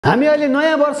हामी अहिले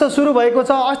नयाँ वर्ष सुरु भएको छ।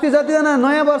 अस्ति जतिजना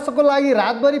नयाँ वर्षको लागि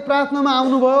रातभरि प्रार्थनामा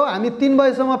आउनुभयो, हामी 3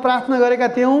 बजेसम्म प्रार्थना गरेका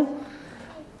थियौँ।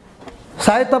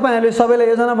 सायद तपाईहरुले सबैले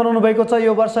योजना बनाउनु भएको छ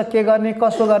यो वर्ष के गर्ने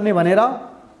कसो गर्ने भनेर।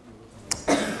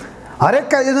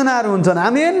 हरेकका योजनाहरू हुन्छन्।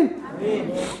 आमेन।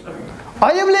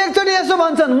 अय्युबले एकचोटि यसो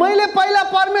भन्छन्, मैले पहिला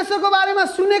परमेश्वरको बारेमा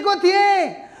सुनेको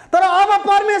थिएँ, तर अब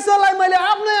परमेश्वरलाई मैले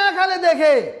आफ्नै आँखाले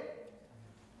देखेँ।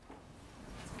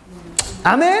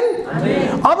 आमेन।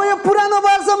 अब यो पुरानो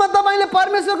वर्षमा तपाईले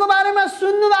परमेश्वरको बारेमा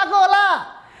सुन्नु भएको होला,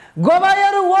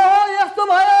 गवाईहरू वो हो यस्तो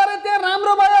भयो अरे त्यहाँ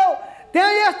राम्रो भयो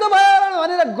त्यहाँ यस्तो भयो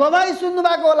भनेर गवाई सुन्नु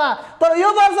भएको होला, तर यो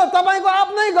वर्ष तपाईको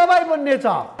आफ्नै गवाई बन्ने छ।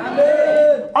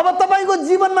 अब तपाईको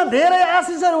जीवनमा धेरै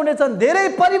आशिषहरू हुनेछन्, धेरै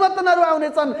परिवर्तनहरू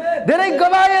आउनेछन्, धेरै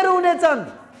गवाईहरू हुनेछन्।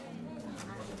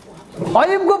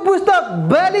 अय्युबको पुस्तक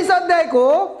 42 अध्यायको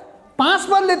 5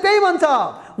 पदले त्यही भन्छ,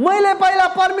 मैले पहिला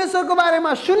परमेश्वरको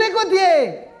बारेमा सुनेको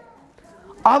थिएँ,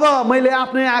 अब मैले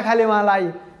आफ्नै आँखाले उहाँलाई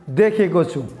देखेको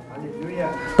छु।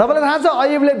 तपाईलाई थाहा छ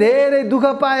अय्युबले धेरै दुःख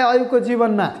पाए। अय्युबको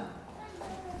जीवनमा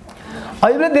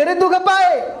अय्युबले धेरै दुःख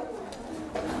पाए।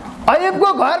 अय्युबको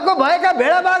घरको भएका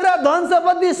भेडा बाख्रा धन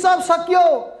सम्पत्ति सब सकियो।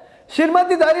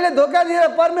 श्रीमती धरीले धोका दिएर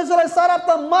परमेश्वरलाई शराब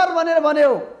त मर भनेर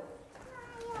भन्यो।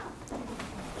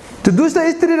 त्यो दुष्ट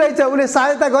स्त्री रहेछ, उसले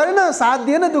सहायता गरेन, साथ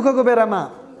दिएन दुःखको बेलामा।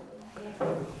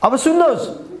 अब सुन्नुहोस्,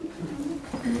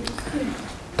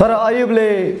 तर अय्युबले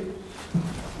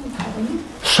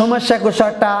समस्याको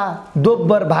सट्टा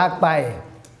दोब्बर भाग पाए।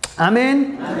 आमेन।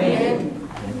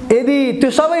 यदि त्यो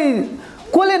सबै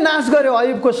कसले नाश गर्यो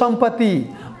अय्युबको सम्पत्ति,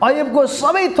 अय्युबको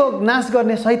सबै थोक नाश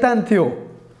गर्ने शैतान थियो।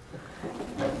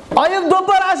 अय्युब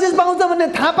दोब्बर आशिष पाउँछ भन्ने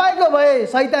थाहा पाएको भए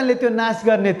शैतानले त्यो नाश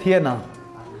गर्ने थिएन,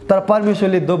 तर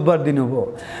परमेश्वरले दोब्बर दिनुभयो।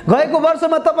 गएको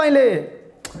वर्षमा तपाईले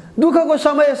दुःखको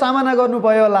समय सामना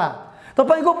गर्नुभयो होला,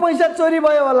 तपाईको पैसा चोरी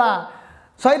भयो होला,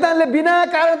 शैतानले बिना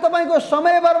कारण तपाईको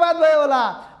समय बर्बाद भयो होला,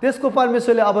 त्यसको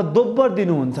परमेश्वरले अब दोब्बर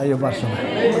दिनुहुन्छ यो वर्षमा।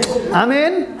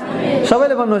 आमेन।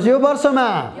 सबैले भन्नुहोस्, यो वर्षमा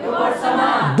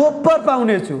दोब्बर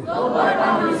पाउनेछु।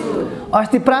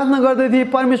 अस्ति प्रार्थना गर्दै थिएँ,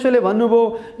 परमेश्वरले भन्नुभयो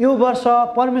यो वर्ष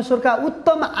परमेश्वरका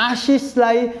उत्तम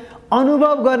आशिषलाई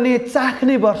अनुभव गर्ने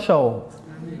चाख्ने वर्ष हो।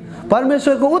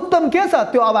 परमेश्वरको उत्तम के छ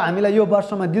त्यो अब हामीलाई यो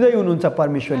वर्षमा दिँदै हुनुहुन्छ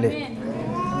परमेश्वरले।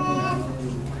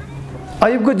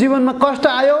 अय्युबको जीवनमा कष्ट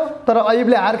आयो, तर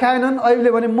अय्युबले हार खाएनन्।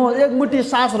 अय्युबले भने म एकमुठी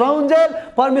सास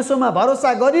रहउन्जेल परमेश्वरमा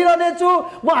भरोसा गरिरहनेछु,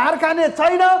 म हार खाने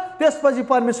छैन। त्यसपछि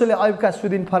परमेश्वरले अय्युबका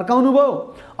सुदिन फर्काउनु भयो।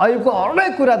 अय्युबको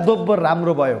हरेक कुरा दोब्बर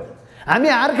राम्रो भयो। हामी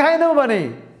हार खाएनौँ भने,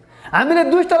 हामीले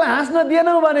दुष्टलाई हाँस्न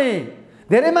दिएनौँ भने,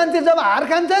 धेरै मान्छे जब हार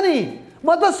खान्छ नि, म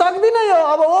त सक्दिनँ यो,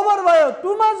 अब ओभर भयो, टु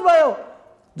मच भयो,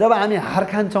 जब हामी हार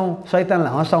खान्छौँ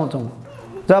शैतानलाई हँसाउँछौँ।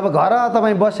 जब घर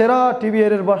तपाईँ बसेर टिभी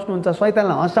हेरेर बस्नुहुन्छ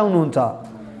शैतानलाई हँसाउनुहुन्छ।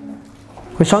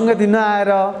 कोही सङ्गति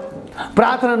नआएर,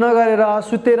 प्रार्थना नगरेर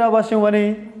सुतेर बस्यौँ भने,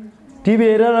 टिभी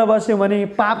हेरेर बस्यौँ भने,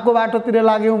 पापको बाटोतिर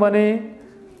लाग्यौँ भने,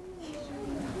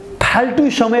 फाल्टु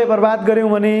समय बर्बाद गऱ्यौँ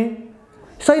भने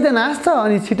शैतान हाँस्छ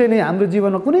अनि छिटै नै हाम्रो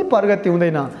जीवनमा कुनै प्रगति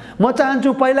हुँदैन। म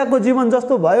चाहन्छु पहिलाको जीवन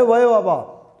जस्तो भयो भयो,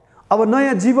 अब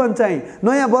नयाँ जीवन चाहिँ,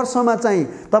 नयाँ वर्षमा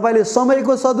चाहिँ तपाईले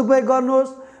समयको सदुपयोग गर्नुहोस्।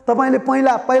 तपाईले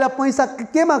पहिला पैसा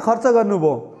केमा खर्च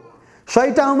गर्नुभयो?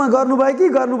 सही ठाउँमा गर्नुभयो कि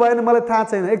गर्नु भएन मलाई थाहा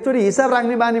छैन। एकचोटि हिसाब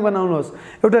राख्ने बानी बनाउनुहोस्,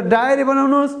 एउटा डायरी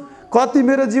बनाउनुहोस्। कति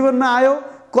मेरो जीवनमा आयो,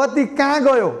 कति कहाँ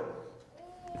गयो,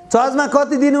 चर्चमा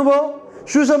कति दिनुभयो,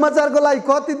 सुसमाचारको लागि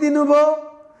कति दिनुभयो,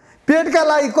 पेटका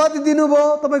लागि कति दिनुभयो,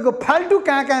 तपाईको फाल्टु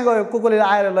कहाँ कहाँ गयो, कसले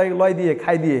आएर लैदिए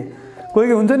खाइदिए।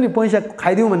 कोही हुन्छ नि पैसा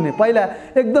खाइदिउँ भन्ने, पहिला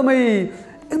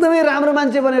एकदमै राम्रो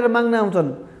मान्छे बनेर माग्न आउँछन्,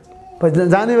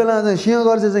 जाने बेला सिंह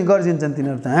गर्छ चाहिँ गर्जिन्छन्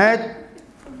तिनीहरू चाहिँ,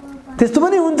 त्यस्तो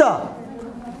पनि हुन्छ।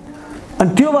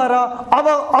 अनि त्यो भएर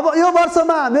अब यो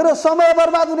वर्षमा मेरो समय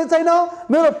बर्बाद हुने छैन,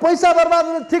 मेरो पैसा बर्बाद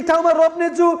हुने, ठिक ठाउँमा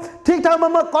रोप्नेछु, ठिक ठाउँमा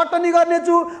म कटनी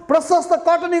गर्नेछु, प्रशस्त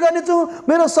कटनी गर्नेछु।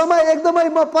 मेरो समय एकदमै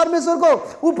म परमेश्वरको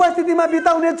उपस्थितिमा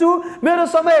बिताउनेछु। मेरो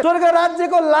समय स्वर्ग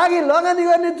राज्यको लागि लगानी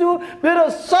गर्नेछु। मेरो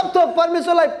सब थोक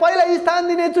परमेश्वरलाई पहिला स्थान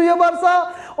दिनेछु यो वर्ष।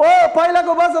 ओ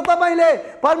पहिलाको वर्ष तपाईले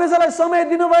परमेश्वरलाई समय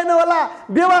दिनु भएन होला,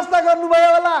 व्यवस्था गर्नुभयो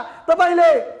होला,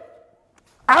 तपाईले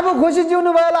अब खुसी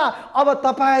जिउनु भयो होला, अब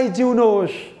तपाईँ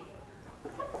जिउनुहोस्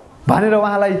भनेर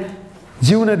उहाँलाई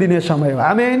जिउन दिने समय हो।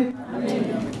 आमेन।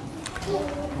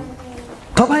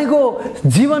 तपाईको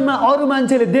जीवनमा अरू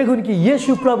मान्छेले देखुन् कि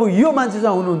येशू प्रभु यो मान्छेसँग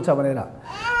हुनुहुन्छ भनेर।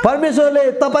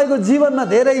 परमेश्वरले तपाईको जीवनमा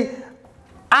धेरै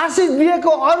आशिष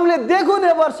दिएको अरूले देखुन्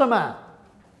यो वर्षमा।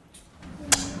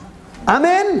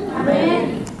 आमेन।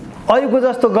 अय्युबको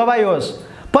जस्तो गवाई होस्।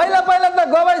 पहिला त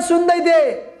गवाई सुन्दै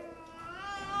थिए,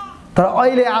 तर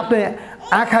अहिले आफ्नै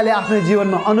आँखाले आफ्नो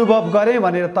जीवनमा अनुभव गरे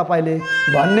भनेर तपाईले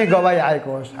भन्ने गवाई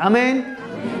आएको होस्। आमेन।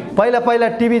 पहिला पहिला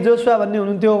टिबी जोसुवा भन्ने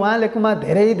हुनुहुन्थ्यो, उहाँलेकोमा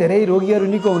धेरै धेरै रोगीहरू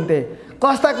निको हुन्थे।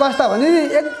 कस्ता कस्ता भने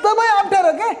एकदमै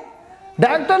अप्ठ्यारो के,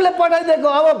 डाक्टरले पठाइदिएको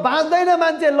अब बाँच्दैन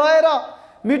मान्छे, लगेर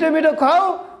मिठो मिठो खुवाऊ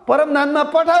परमधाममा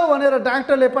पठाऊ भनेर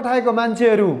डाक्टरले पठाएको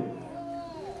मान्छेहरू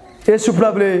येशू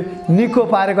प्रभुले निको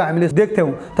पारेको हामीले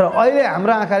देख्थ्यौँ। तर अहिले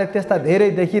हाम्रो आँखाले त्यस्ता धेरै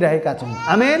देखिरहेका छौँ।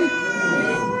 आमेन।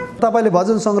 तपाईँले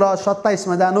भजन सङ्ग्रह 27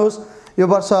 मा जानुहोस्। यो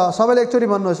वर्ष सबैले एकचोटि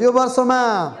भन्नुहोस्, यो वर्षमा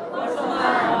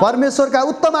परमेश्वरका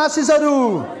उत्तम आशिषहरू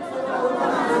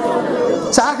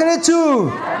चाख्नेछु,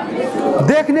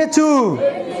 देख्नेछु,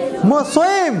 म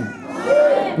स्वयं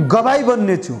गवाई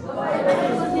बन्नेछु।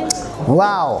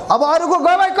 वाओ, अब अरूको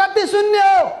गवाई कति सुन्ने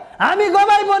हो, हामी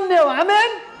गवाई बन्ने हो।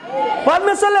 आमेन।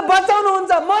 परमेश्वरले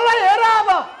बचाउनुहुन्छ। मलाई हेर, अब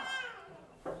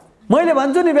मैले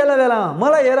भन्छु नि बेला बेलामा,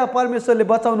 मलाई हेर परमेश्वरले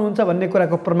बचाउनुहुन्छ भन्ने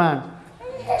कुराको प्रमाण।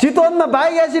 चितवनमा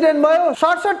बाइक एक्सिडेन्ट भयो,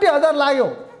 67,000 लाग्यो।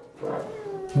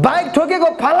 बाइक ठोकेको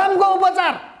फलामको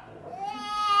उपचार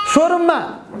सोरुममा,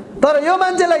 तर यो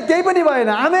मान्छेलाई केही पनि भएन।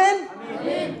 आमेन।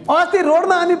 अस्ति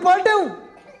रोडमा हामी पल्ट्यौँ,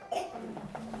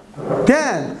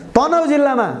 त्यहाँ तनहुँ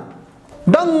जिल्लामा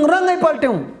डङरङ्गै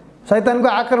पल्ट्यौँ। शैतानको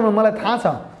आक्रमण मलाई थाहा छ,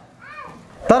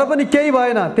 तर पनि केही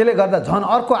भएन। त्यसले गर्दा झन्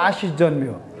अर्को आशिष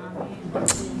जन्मियो।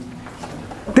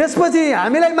 त्यसपछि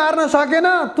हामीलाई मार्न सकेन,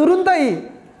 तुरुन्तै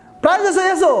प्रायः जसो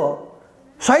यसो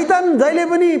शैतान जहिले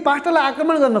पनि पास्टरलाई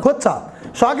आक्रमण गर्न खोज्छ,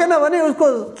 सकेन भने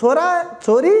उसको छोरा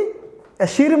छोरी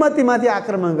श्रीमतीमाथि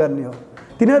आक्रमण गर्ने हो।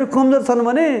 तिनीहरू कमजोर छन्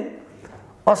भने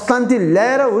अशान्ति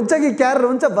ल्याएर हुन्छ कि क्यारेर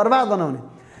हुन्छ बर्बाद बनाउने।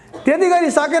 त्यति गरी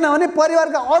सकेन भने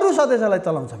परिवारका अरू सदस्यलाई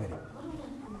चलाउँछ, फेरि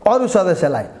अरू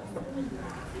सदस्यलाई।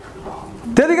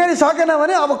 त्यति गरी सकेन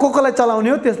भने अब कोलाई चलाउने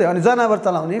हो, त्यस्तै। अनि जनावर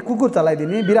चलाउने, कुकुर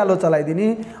चलाइदिने, बिरालो चलाइदिने,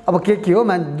 अब के हो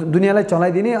दुनियाँलाई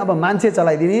चलाइदिने, अब मान्छे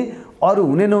चलाइदिने, अरू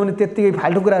हुने नहुने त्यत्तिकै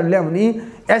फाल्टु कुराहरू ल्याउने,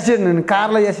 एक्सिडेन्ट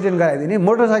कारलाई एक्सिडेन्ट गराइदिने,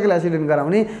 मोटरसाइकल एक्सिडेन्ट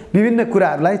गराउने, विभिन्न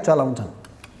कुराहरूलाई चलाउँछन्।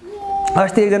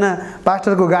 अस्ति एकजना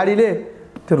पास्टरको गाडीले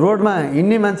त्यो रोडमा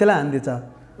हिँड्ने मान्छेलाई हानिदिएछ।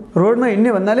 रोडमा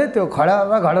हिँड्ने भन्नाले त्यो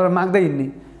घडेर माग्दै हिँड्ने,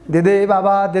 देदे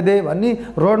बाबा देदे भन्ने,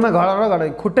 रोडमा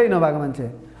घडेर खुट्टै नभएको मान्छे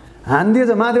हानिदिएछ।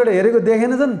 माथिबाट हेरेको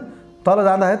देखेन छन्, तल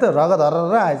जाँदाखेरि त रगत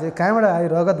हरेर आएछ। कहाँबाट आयो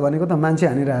रगत भनेको त मान्छे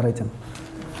हानिरहेको रहेछन्।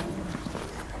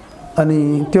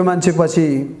 अनि त्यो मान्छे पछि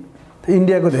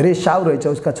इन्डियाको धेरै साउ रहेछ,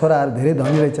 उसका छोराहरू धेरै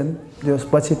धनी रहेछन्, जो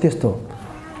पछि त्यस्तो।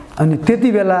 अनि त्यति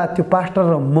बेला त्यो पास्टर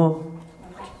र म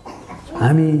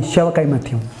हामी सेवाकाईमा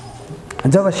थियौँ।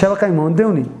 जब सेवाकाईमा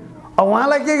हुन्थ्यौँ नि, अब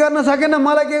उहाँलाई के गर्न सकेन,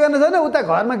 मलाई के गर्न सकेन, उता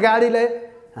घरमा गाडीले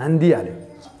हानिदिइहाल्यो।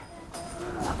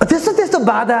 त्यस्तो त्यस्तो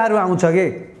बाधाहरू आउँछ कि।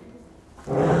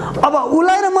 अब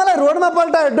उसलाई र मलाई रोडमा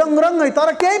पल्टायो डङरङ्गै, तर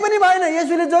केही पनि भएन।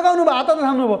 येशूले जोगाउनु भयो, हात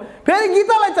थाम्नु भयो। फेरि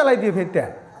गीतालाई चलाइदियो। फेरि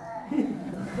त्यहाँ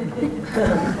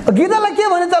गीतालाई के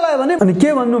भने चलायो भने, अनि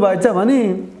के भन्नुभएछ भने,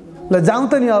 ल जाउँ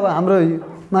त नि, अब हाम्रो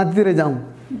माथितिरै जाउँ,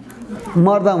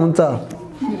 मर्दा हुन्छ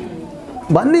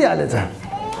भनिदिइहालेछ।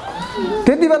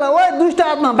 त्यति बेला ओ दुष्ट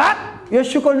आत्मा भाग,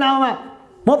 येशूको नाउँमा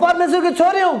म परमेश्वरको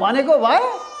छोरी हुँ भनेको भयो।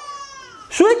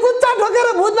 सुई कुच्चा ठोकेर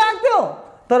भूत भाग्थ्यो,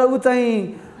 तर ऊ चाहिँ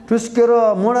टुस्केर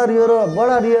मोडरियो र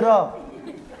बडारियो र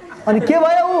अनि के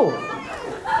भयो, ऊ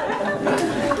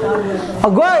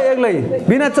गयो एक्लै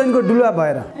बिना चैनको डुलुवा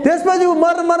भएर। त्यसपछि ऊ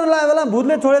मर्न लाग्यो बेला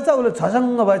भूतले छोडेछ, उसले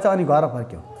छसङ्ग भएछ, अनि घर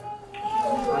फर्क्यो।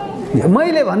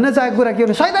 मैले भन्न चाहेको कुरा के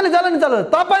हो, शैतानले जलानी चलाउँछ।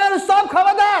 तपाईँहरू सब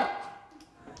खबरदार,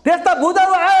 त्यस्ता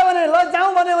भूतहरू आयो भने ल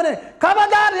जाउँ भन्यो भने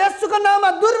खबरदार, येशूको नाममा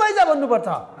दूर भइज भन्नुपर्छ।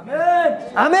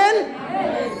 आमेन।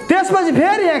 त्यसपछि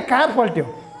फेरि यहाँ कार पल्ट्यो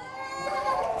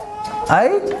है।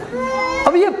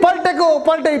 अब यो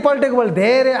पल्टेको बल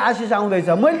धेरै आशिष आउँदैछ।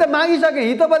 मैले त मागिसकेँ।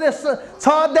 हितोपदेश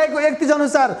 6 अध्यायको 31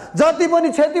 अनुसार जति पनि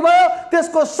क्षति भयो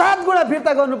त्यसको 7 गुणा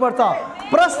फिर्ता गर्नुपर्छ।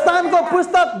 प्रस्थानको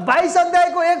पुस्तक 22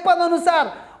 अध्यायको 1 पद अनुसार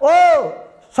ओ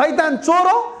शैतान चोर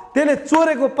हो, त्यसले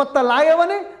चोरेको पत्ता लाग्यो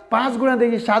भने 5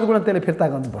 गुणादेखि 7 गुणा त्यसले फिर्ता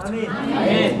गर्नुपर्छ।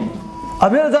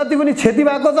 अब मेरो जति पनि क्षति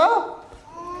भएको छ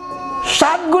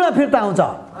 7 गुणा फिर्ता आउँछ।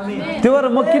 त्यो भएर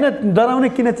म किन डराउने,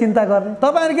 किन चिन्ता गर्ने?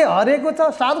 तपाईँहरूकै हरेको छ,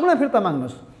 7 गुणा फिर्ता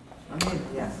माग्नुहोस्।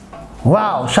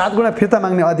 वाउ, 7 गुणा फिर्ता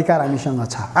माग्ने अधिकार हामीसँग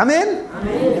छ। आमेन।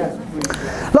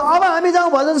 ल अब हामी जाउँ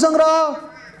भजन सङ्ग्रह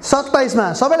 27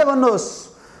 मा। सबैले भन्नुहोस्,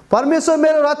 परमेश्वर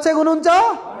मेरो रक्षक हुनुहुन्छ,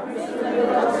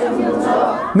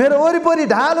 मेरो वरिपरि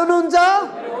ढाल हुनुहुन्छ,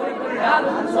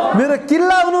 मेरो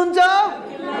किल्ला हुनुहुन्छ,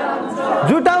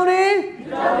 जुटाउने,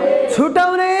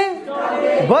 छुटाउने,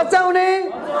 बचाउने,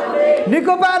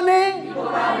 निको पार्ने,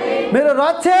 मेरो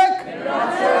रक्षक,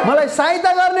 मलाई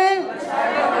सहायता गर्ने,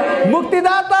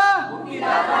 मुक्तिदाता,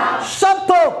 सब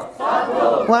थोक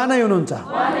उहाँ नै हुनुहुन्छ।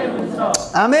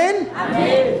 आमेन।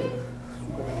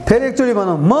 फेरि एकचोटि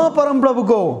भनौँ, म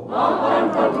परमप्रभुको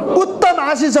उत्तम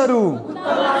आशिषहरू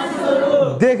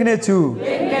देख्नेछु।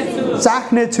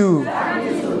 चाख्नेछु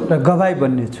र गवाई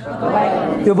बन्नेछु।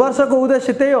 यो वर्षको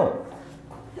उद्देश्य त्यही हो।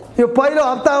 यो पहिलो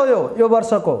हप्ता हो यो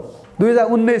वर्षको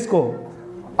 2019 को।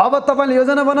 अब तपाईले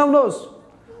योजना बनाउनुहोस्।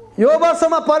 यो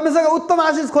वर्षमा परमेश्वरको उत्तम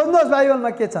आशीष खोज्नुहोस्। बाइबलमा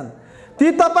के छन्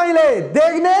ती तपाईले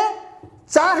देख्ने,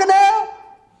 चाख्ने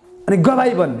अनि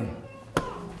गवाई बन्ने।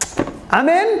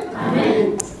 आमेन।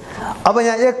 अब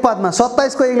यहाँ एक पदमा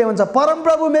 27 को 1 भन्छ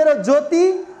परमप्रभु मेरो ज्योति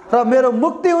र मेरो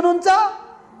मुक्ति हुनुहुन्छ।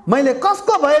 मैले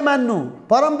कसको भय मान्नु?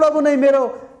 परमप्रभु नै मेरो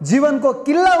जीवनको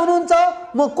किल्ला हुनुहुन्छ।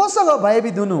 म कसको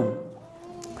भयभीत हुनु?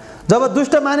 जब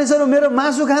दुष्ट मानिसहरू मेरो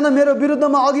मासु खान मेरो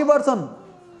विरुद्धमा अघि बढ्छन्,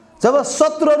 जब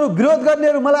शत्रुहरू विरोध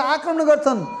गर्नेहरू मलाई आक्रमण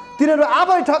गर्छन्, तिनीहरू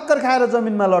आफै ठक्कर खाएर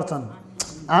जमिनमा लड्छन्।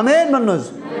 आमेन भन्नुहोस्।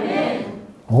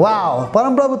 वाओ,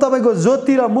 परमप्रभु तपाईको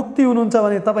ज्योति र मुक्ति हुनुहुन्छ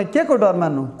भने तपाई के को डर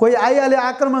मान्नु? कोही आइहाल्यो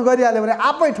आक्रमण गरिहाल्यो भने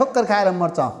आफै ठक्कर खाएर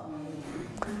मर्छ।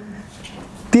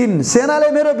 3 सेनाले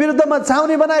मेरो विरुद्धमा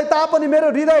छाउनी बनाए तापनि मेरो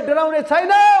हृदय डराउने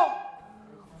छैन।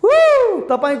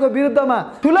 तपाईको विरुद्धमा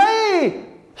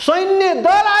ठुलै सैन्य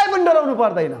दल आए पनि डराउनु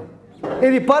पर्दैन।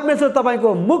 यदि परमेश्वर तपाईको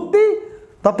मुक्ति,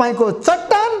 तपाईको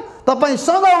चट्टान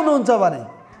तपाईसँग हुनुहुन्छ भने।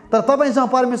 तर तपाईसँग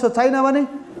परमेश्वर छैन भने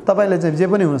तपाईले चाहिँ जे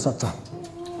पनि हुन सक्छ।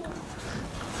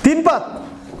 3 पद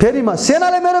फेरि म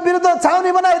सेनाले मेरो विरुद्ध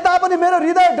छाउनी बनाए तापनि मेरो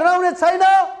हृदय डराउने छैन।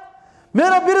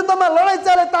 मेरो विरुद्धमा लडाईँ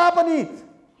चले तापनि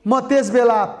म त्यस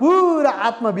बेला पुरा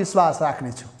आत्मविश्वास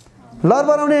राख्नेछु।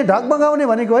 लरबराउने, ढकबगाउने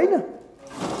भनेको होइन।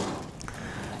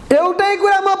 एउटै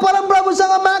कुरा म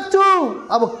परमप्रभुसँग माग्छु।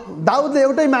 अब दाउदले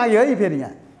एउटै माग्यो है। फेरि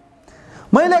यहाँ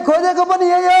मैले खोजेको पनि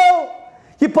यही हो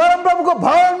कि परमप्रभुको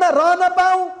भवनमा रहन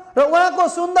पाऊँ र उहाँको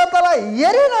सुन्दरतालाई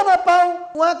हेरिरहन पाऊँ,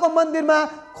 उहाँको मन्दिरमा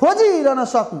खोजिरहन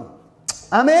सक्नु।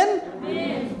 आमेन।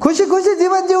 खुसी खुसी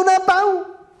जीवन जिउन पाऊँ,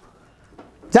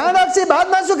 जाँडक्सी भात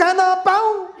मासु खान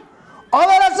पाऊँ,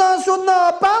 अबेलासँग सुन्न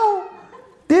पाऊँ,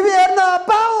 टिभी हेर्न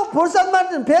पाऊँ, फुर्सदमा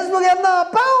फेसबुक हेर्न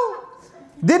पाऊँ,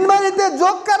 दिनभरि त्यो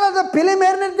जोक गरेर फिल्म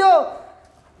हेर्ने, त्यो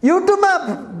युट्युबमा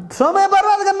समय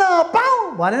बर्बाद गर्न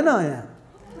पाऊँ भनेन। यहाँ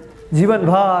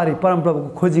जीवनभरि परमप्रभुको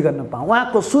खोजी गर्न पाऊँ,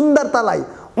 उहाँको सुन्दरतालाई,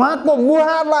 उहाँको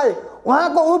मुहारलाई,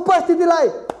 उहाँको उपस्थितिलाई,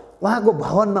 उहाँको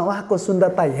भवनमा उहाँको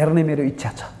सुन्दरता हेर्ने मेरो इच्छा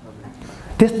छ।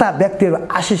 त्यस्ता व्यक्तिहरू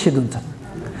आशीषित हुन्छन्।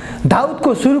 दाउदको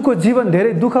सुरुको जीवन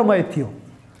धेरै दुःखमय थियो,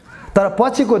 तर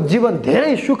पछिको जीवन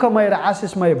धेरै सुखमय र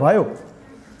आशीषमय भयो।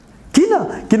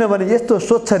 किन? किनभने यस्तो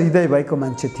स्वच्छ हृदय भएको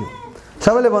मान्छे थियो।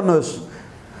 सबैले भन्नुहोस्,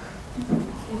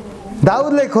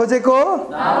 दाउदले खोजेको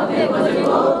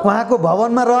उहाँको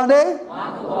भवनमा रहने।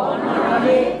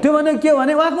 त्यो भनेको के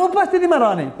भने उहाँको उपस्थितिमा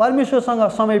रहने, परमेश्वरसँग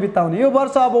समय बिताउने। यो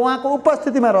वर्ष अब उहाँको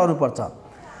उपस्थितिमा रहनुपर्छ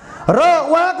र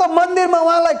उहाँको मन्दिरमा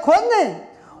उहाँलाई खोज्ने,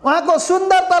 उहाँको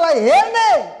सुन्दरतालाई हेर्ने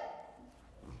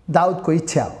दाउदको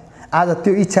इच्छा हो। आज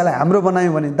त्यो इच्छालाई हाम्रो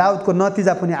बनायौँ भने दाउदको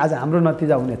नतिजा पनि आज हाम्रो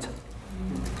नतिजा हुनेछ।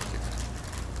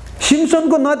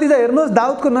 सिमसोनको नतिजा हेर्नुहोस्,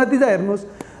 दाउदको नतिजा हेर्नुहोस्।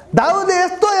 दाउदले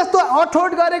यस्तो यस्तो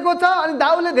अठोट गरेको छ अनि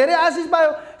दाउदले धेरै आशिष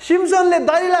पायो। सिमसोनले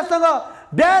दलिलासँग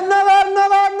बिहा नगर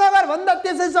नगर नगर भन्दा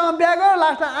त्यसैसँग बिहा गर्यो।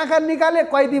 लास्टमा आँखा निकाले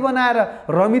कैदी बनाएर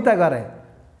रमिता गरे।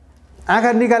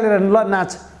 आँखा निकालेर ल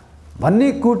नाच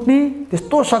भन्ने कुट्ने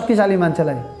त्यस्तो शक्तिशाली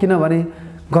मान्छेलाई। किनभने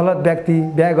गलत व्यक्ति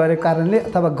बिहा गरेको कारणले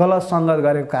अथवा गलत सङ्गत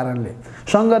गरेको कारणले।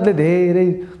 सङ्गतले धेरै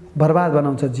बर्बाद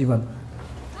बनाउँछ जीवन।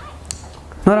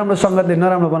 नराम्रो सङ्गतले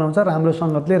नराम्रो बनाउँछ, राम्रो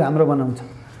सङ्गतले राम्रो बनाउँछ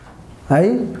है।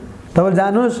 तपाईँ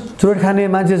जानुहोस्, चुरोट खाने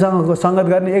मान्छेसँग सङ्गत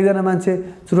गर्ने एकजना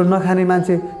मान्छे, चुरोट नखाने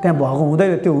मान्छे त्यहाँ भएको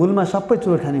हुँदैन। त्यो हुलमा सबै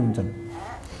चुरोट खाने हुन्छन्,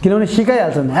 किनभने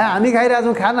सिकाइहाल्छन्। हामी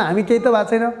खाइरहेछौँ खाना, हामी केही त भएको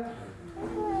छैन,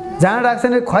 जाँड राख्छ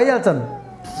नि खुवाइहाल्छन्।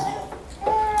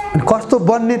 अनि कस्तो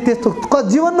बन्ने, त्यस्तो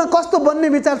जीवनमा कस्तो बन्ने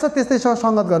विचार छ त्यस्तैसँग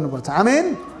सङ्गत गर्नुपर्छ। आमेन।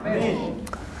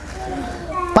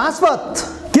 5 पद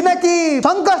किनकि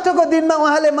सङ्कष्टको दिनमा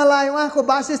उहाँले मलाई उहाँको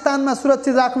वासस्थानमा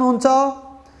सुरक्षित राख्नुहुन्छ।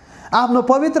 आफ्नो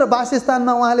पवित्र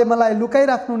वासस्थानमा उहाँले मलाई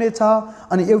लुकाइराख्नुहुनेछ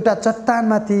अनि एउटा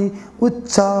चट्टानमाथि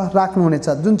उच्च राख्नुहुनेछ,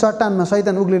 जुन चट्टानमा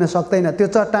शैतान उक्लिन सक्दैन। त्यो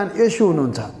चट्टान येशू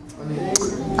हुनुहुन्छ।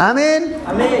 आमेन।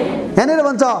 यहाँनिर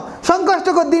भन्छ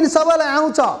सङ्कष्टको दिन सबैलाई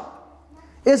आउँछ।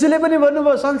 येशूले पनि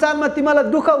भन्नुभयो संसारमा तिमीलाई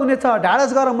दुःख हुनेछ,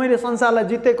 ढाडस गर, मैले संसारलाई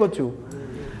जितेको छु।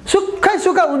 सुखै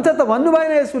सुख हुन्छ त भन्नु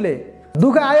भएन येशूले।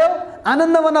 दुःख आयो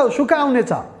आनन्द मनाऊ, सुख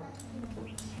आउनेछ।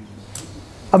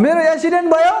 अब मेरो एक्सिडेन्ट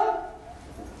भयो,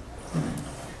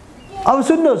 अब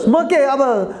सुन्नुहोस्, म के अब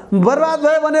बर्बाद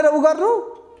भयो भनेर उ गर्नु?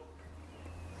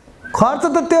 खर्च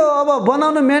त त्यो अब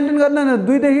बनाउन मेन्टेन गर्न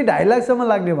 2 देखि 2.5 लाखसम्म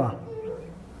लाग्ने भयो।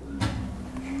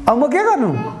 अब म के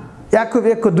गर्नु? याकुब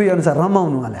 1 को 2 अनुसार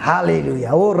रमाउनु वाले।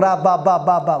 हालेलुया, ओ रा बा बा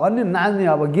बा बा भन्ने नाच्ने,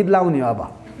 अब गीत लाउने। अब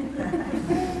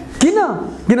किन?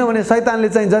 किनभने शैतानले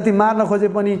चाहिँ जति मार्न खोजे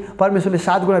पनि परमेश्वरले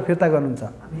 7 गुणा फिर्ता गर्नुहुन्छ।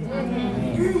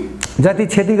 जति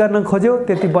क्षति गर्न खोज्यो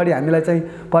त्यति बढी हामीलाई चाहिँ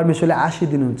परमेश्वरले आशीष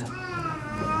दिनुहुन्छ।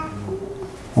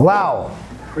 वाओ,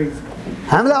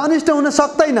 हामीलाई अनिष्ट हुन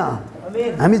सक्दैन।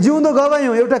 हामी जिउँदो गवाई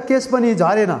हौँ। एउटा केस पनि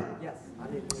झरेन,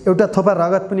 एउटा थोपा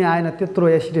रगत पनि आएन। त्यत्रो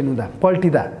एक्सिडेन्ट हुँदा,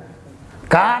 पल्टिँदा,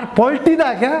 कार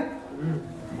पल्टिँदा क्या,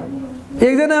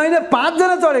 एकजना होइन 5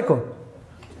 जना चढेको।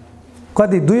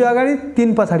 कति, 2 अगाडि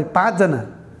 3 पछाडि 5 जना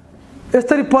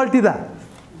यसरी पल्टिँदा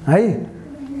है।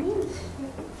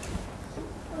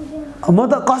 म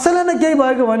त कसैलाई न केही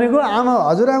भएको भनेको, आमा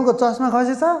हजुरआमाको चस्मा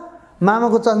खसेछ,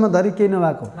 मामाको चस्मा धरि केही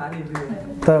नभएको,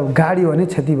 तर गाडी भने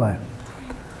क्षति भयो।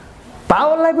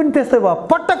 पावललाई पनि त्यस्तै भयो,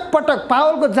 पटक पटक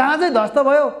पावलको जहाजै ध्वस्त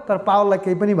भयो, तर पावललाई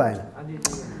केही पनि भएन।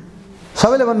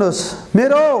 सबैले भन्नुहोस्,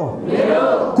 मेरो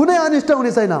कुनै अनिष्ट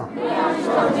हुने छैन।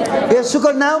 येशूको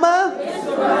नाउँमा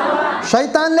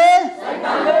शैतानले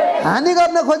हानि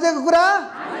गर्न खोजेको कुरा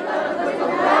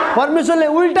परमेश्वरले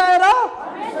उल्टाएर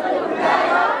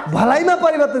भलाइमा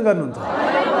परिवर्तन गर्नुहुन्छ।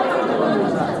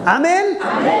 आमेन।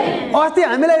 अस्ति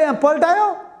हामीलाई यहाँ पल्टायो,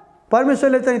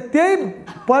 परमेश्वरले चाहिँ त्यही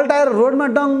पल्टाएर रोडमा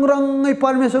डङरङ्गै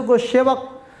परमेश्वरको सेवक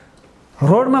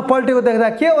रोडमा पल्टेको देख्दा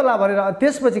के होला भनेर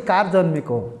त्यसपछि कार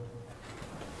जन्मेको।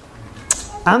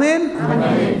 आमेन।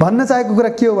 भन्न चाहेको कुरा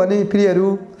के हो भने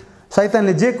प्रियहरू,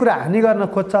 शैतानले जे कुरा हानि गर्न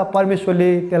खोज्छ परमेश्वरले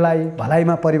त्यसलाई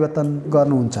भलाइमा परिवर्तन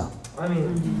गर्नुहुन्छ।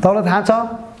 तपाईँलाई थाहा छ,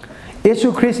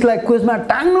 येशू ख्रिस्टलाई क्रुसमा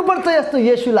टाङ्नुपर्छ। यस्तो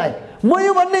येशूलाई म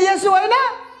यो भन्ने येशू होइन,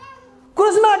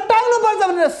 क्रुसमा टाङ्नुपर्छ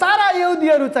भनेर सारा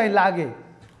यहुदीहरू चाहिँ लागे।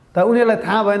 तर उनीहरूलाई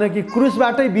थाहा भएन कि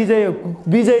क्रुसबाटै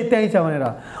विजय त्यहीँ छ भनेर।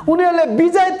 उनीहरूले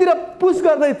विजयतिर पुस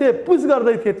गर्दै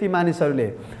थिए ती मानिसहरूले।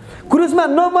 क्रुसमा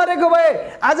नमरेको भए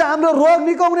आज हाम्रो रोग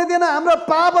निको हुने थिएन, हाम्रो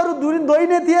पापहरू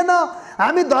धोइने थिएन,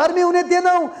 हामी धर्मी हुने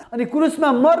थिएनौँ। अनि क्रुसमा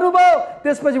मर्नुभयो,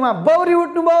 त्यसपछि उहाँ बौरी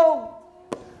उठ्नुभयो।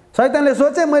 शैतानले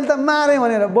सोचे मैले त मारेँ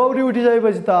भनेर, बौरी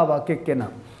उठिसकेपछि त अब के न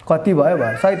कति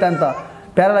भयो। शैतान त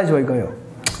प्यारालाइज भइगयो।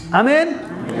 आमेन।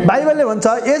 बाइबलले भन्छ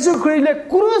येशू ख्रिस्टले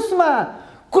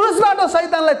क्रुसबाट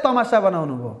शैतानलाई तमासा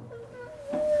बनाउनु भयो।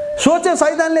 सोचे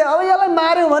शैतानले अब यसलाई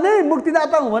मार्यो भने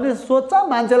मुक्तिदाता हुँ भने सोच्छ,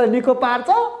 मान्छेलाई निको पार्छ,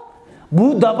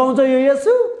 भूत धपाउँछ यो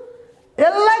येशू,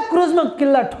 यसलाई क्रुसमा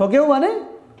किल्ला ठोक्यौँ भने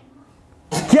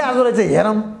के आएको रहेछ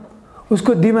हेरौँ।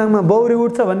 उसको दिमागमा बौरी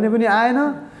उठ्छ भन्ने पनि आएन,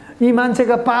 यी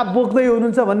मान्छेका पाप बोक्दै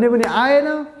हुनुहुन्छ भन्ने पनि आएन।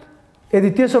 यदि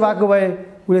त्यसो भएको भए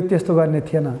उसले त्यस्तो गर्ने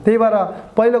थिएन। त्यही भएर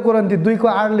पहिलो कोरिन्थी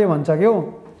 2:8 भन्छ के हो,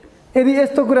 यदि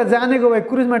यस्तो कुरा जानेको भए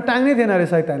क्रुसमा टाङ्नै थिएन अरे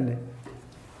शैतानले।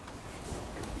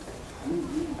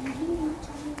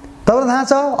 तपाईँलाई थाहा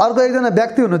छ, अर्को एकजना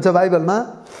व्यक्ति हुनुहुन्छ बाइबलमा,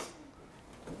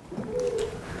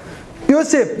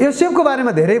 योसेफको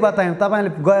बारेमा धेरै बतायौँ। तपाईँले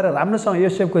गएर राम्रोसँग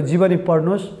योसेफको जीवनी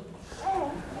पढ्नुहोस्।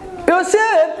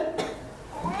 योसेफलाई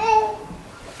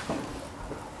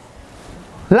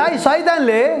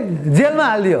शैतानले जेलमा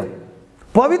हालिदियो।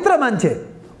 पवित्र मान्छे,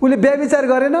 उसले व्यभिचार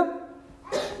गरेन,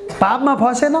 पापमा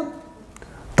फसेन,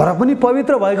 तर पनि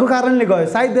पवित्र भएको कारणले गयो।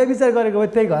 सायद व्यभिचार गरेको भए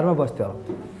त्यही घरमा बस्थ्यो,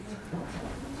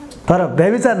 तर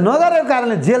व्यभिचार नगरेको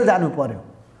कारणले जेल जानु पर्यो।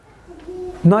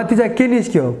 नतिजा के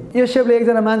निस्क्यो, योसेफले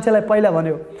एकजना मान्छेलाई पहिला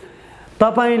भन्यो,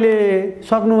 तपाईँले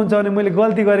सक्नुहुन्छ भने मैले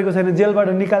गल्ती गरेको छैन, जेलबाट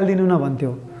निकालिदिनु न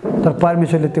भन्थ्यो। तर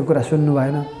परमेश्वरले त्यो कुरा सुन्नु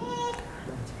भएन।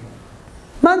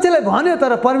 मान्छेलाई भन्यो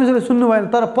तर परमेश्वरले सुन्नु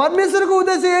भएन। तर परमेश्वरको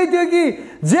उद्देश्य यही थियो कि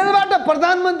जेलबाट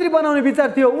प्रधानमन्त्री बनाउने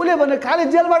विचार थियो। उसले भने खालि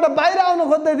जेलबाट बाहिर आउन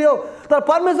खोज्दै थियो, तर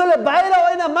परमेश्वरले बाहिर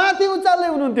होइन माथि उचाल्दै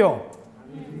हुनुहुन्थ्यो।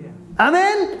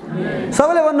 आमेन।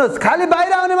 सबैले भन्नुहोस्, खालि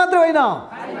बाहिर आउने मात्र होइन,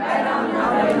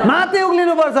 माथि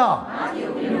उक्लिनुपर्छ।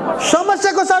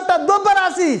 समस्याको सट्टा दोब्बर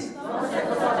आशिष।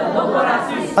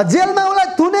 जेलमा उसलाई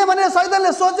थुने भने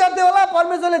शैतानले सोचेको थियो होला,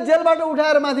 परमेश्वरले जेलबाट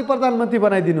उठाएर माथि प्रधानमन्त्री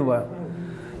बनाइदिनु भयो।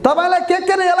 तपाईँलाई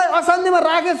के नै यसलाई अशान्तिमा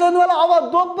राखे सोध्नु होला,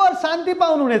 अब दोब्बर शान्ति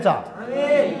पाउनुहुनेछ।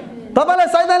 तपाईँलाई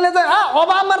शैतानले चाहिँ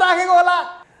अभावमा राखेको होला,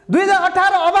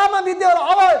 2018 अभावमा बित्यो होला,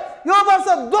 अब यो वर्ष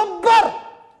दोब्बर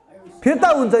फिर्ता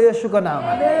हुन्छ येशूको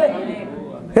नाममा।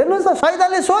 हेर्नुहोस् त,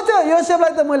 शैतानले सोच्यो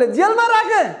योसेफलाई त मैले जेलमा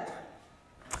राखेँ,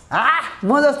 म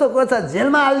जस्तो को छ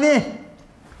जेलमा हाल्ने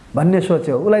भन्ने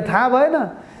सोच्यो। उसलाई थाहा भएन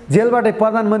जेलबाटै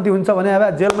प्रधानमन्त्री हुन्छ भने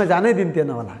अब जेलमा जानै दिन्थेन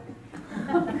होला।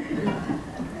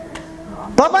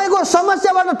 तपाईँको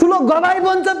समस्याबाट ठुलो गवाई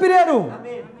बन्छ प्रियहरू।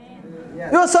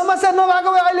 यो समस्या नभएको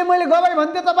भए अहिले मैले गवाई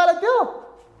भन्थेँ तपाईँलाई। त्यो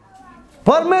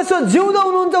परमेश्वर जिउँदो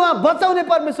हुनुहुन्छ, उहाँ बचाउने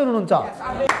परमेश्वर हुनुहुन्छ।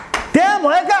 त्यहाँ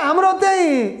भएका हाम्रो त्यही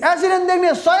एक्सिडेन्ट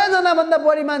देख्ने 100 जनाभन्दा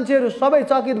बढी मान्छेहरू सबै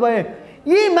चकित भए,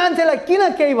 यी मान्छेलाई किन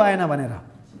केही भएन भनेर।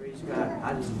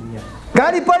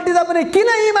 गाडी पल्टिँदा पनि किन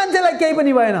यी मान्छेलाई केही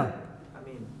पनि भएन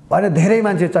भने धेरै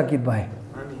मान्छे चकित भए।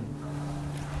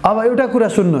 अब एउटा कुरा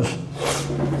सुन्नुहोस्,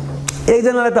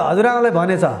 एकजनाले त हजुरआमालाई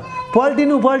भनेछ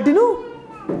पल्टिनु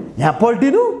यहाँ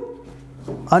पल्टिनु,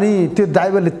 अनि त्यो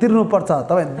ड्राइभरले तिर्नुपर्छ।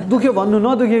 तपाईँ दुख्यो भन्नु,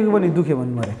 नदुखेको पनि दुख्यो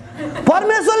भन्नु अरे।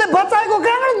 परमेश्वरले बचाएको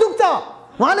कहाँबाट दुख्छ?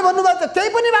 उहाँले भन्नुभएको छ केही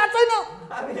पनि भएको छैन।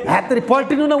 हातरी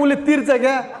पल्टिनु न, उसले तिर्छ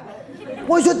क्या,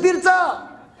 पैसा तिर्छ।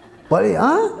 भरे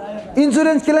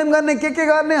इन्सुरेन्स क्लेम गर्ने के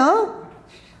गर्ने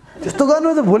त्यस्तो गर्नु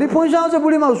त भोलि पैसा आउँछ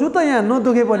बुढीमा सु त यहाँ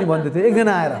नदुखे पनि भन्दै थियो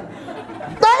एकजना आएर।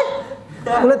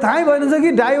 उसलाई थाहै भएन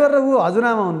कि ड्राइभर र ऊ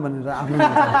हजुरआमा हुन् भनेर। आफ्नो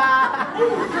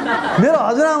मेरो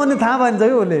हजुरआमा भन्ने थाहा भएन कि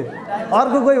उसले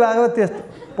अर्को कोही भएको त्यस्तो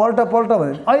पल्ट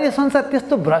भने। अहिले संसार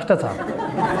त्यस्तो भ्रष्ट छ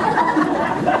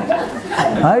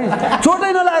है,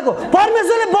 चोटै नलागेको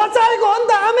परमेश्वरले बचाएको हो नि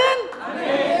त। आमेन।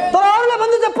 तर अरूलाई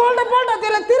भन्दैछ पल्ट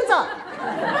त्यसलाई तिर्छ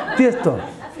त्यस्तो।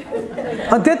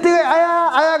 अनि त्यत्तिकै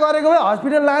आया गरेको भए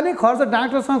हस्पिटल लाने खर्च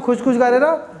डाक्टरसँग खुसखुस गरेर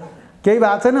केही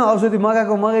भएको छैन, औषधि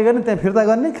मगाएको गर्ने, त्यहाँ फिर्ता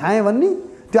गर्ने, खाएँ भन्ने,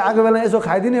 त्यो आएको बेला यसो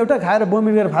खाइदिने, एउटा खाएर बमी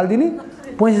गरेर फालिदिने,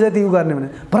 पैसा जति उ गर्ने भने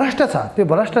भ्रष्ट छ। त्यो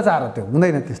भ्रष्टाचार हो, त्यो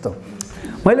हुँदैन त्यस्तो।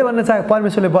 मैले भन्न चाहेँ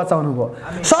परमेश्वरले बचाउनु भयो।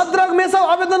 सद्रक मेसक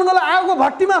अबेदनगोलाई आगोको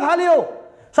भट्टीमा फाल्यो।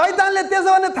 शैतानले त्यसो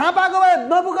भने थाहा पाएको भए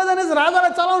नबुकदनेस्सर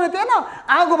राजालाई चलाउने थिएन,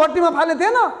 आगोको भट्टीमा फाल्ने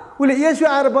थिएन। उसले येशू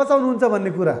आएर बचाउनुहुन्छ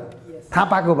भन्ने कुरा थाहा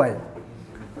पाएको भए।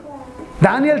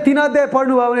 दानियल 3 अध्याय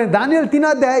पढ्नुभयो भने दानियल 3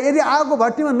 अध्याय यदि आगोको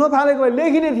भट्टीमा नफालेको भए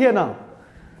लेखिने थिएन।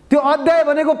 त्यो अध्याय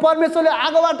भनेको परमेश्वरले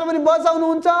आगोबाट पनि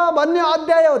बचाउनुहुन्छ भन्ने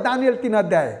अध्याय हो। दानियल 3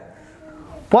 अध्याय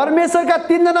परमेश्वरका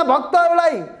 3 जना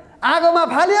भक्तहरूलाई आगोमा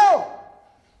फाल्यो।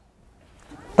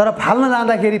 तर फाल्न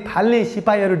जाँदाखेरि फाल्ने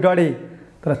सिपाहीहरू डरे,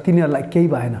 तर तिनीहरूलाई केही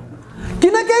भएन।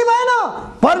 किन केही भएन?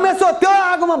 परमेश्वर त्यो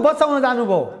आगोमा बचाउन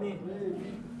जानुभयो।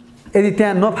 यदि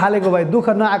त्यहाँ नफालेको भए, दुःख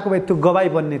नआएको भए त्यो गवाई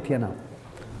बन्ने थिएन।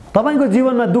 तपाईको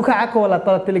जीवनमा दुःख आएको होला,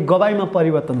 तर त्यसले गवाईमा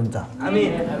परिवर्तन हुन्छ।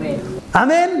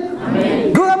 आमेन।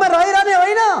 दुःखमा रहिरहने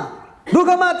होइन,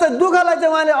 दुःखलाई चाहिँ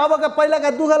उहाँले अबका पहिलाका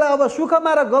दुःखलाई अब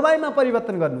सुखमा र गवाईमा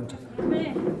परिवर्तन गर्नुहुन्छ।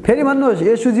 फेरि भन्नुहोस्,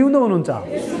 येशू जिउँदो हुनुहुन्छ।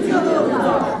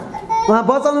 उहाँ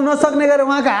बचाउन नसक्ने गरे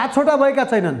उहाँका हात छोटा भएका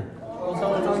छैनन्।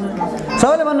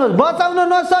 सबैले भन्नुहोस्, बचाउन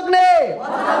नसक्ने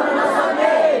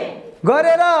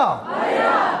गरेर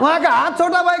उहाँका हात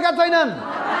छोटा भएका छैनन्।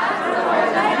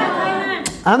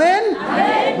 आमेन।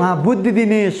 उहाँ बुद्धि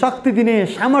दिने, शक्ति दिने,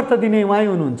 सामर्थ्य दिने उहाँ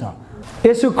हुनुहुन्छ।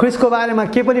 येशू ख्रीष्टको बारेमा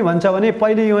के पनि भन्छ भने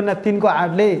पहिलो यूहन्ना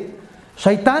 3:8ले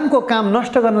शैतानको काम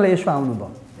नष्ट गर्नलाई येशू आउनुभयो।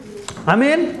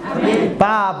 आमेन।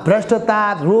 पाप,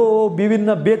 भ्रष्टाचार, रोग, विभिन्न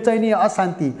बेचैनी,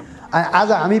 अशान्ति।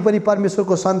 आज हामी पनि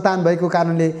परमेश्वरको सन्तान भएको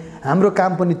कारणले हाम्रो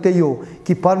काम पनि त्यही हो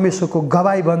कि परमेश्वरको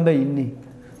गवाई बन्दै हिँड्ने।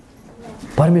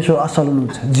 परमेश्वर असल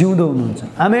हुनुहुन्छ, जिउँदो हुनुहुन्छ।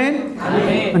 आमेन।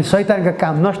 अनि शैतानका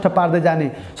काम नष्ट पार्दै जाने,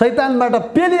 शैतानबाट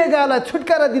पेलिएकालाई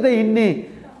छुटकारा दिँदै हिँड्ने,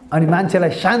 अनि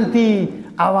मान्छेलाई शान्ति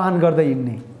आह्वान गर्दै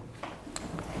हिँड्ने।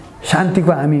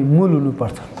 शान्तिको हामी मूल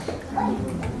हुनुपर्छ।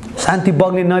 शान्ति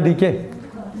बग्ने नदी के?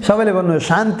 सबैले भन्नु,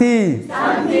 शान्ति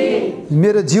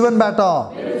मेरो जीवनबाट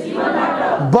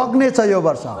बग्ने छ यो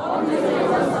वर्ष।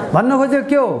 भन्न खोजेको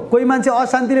के हो? कोही मान्छे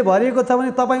अशान्तिले भरिएको छ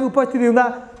भने तपाईँ उपस्थित हुँदा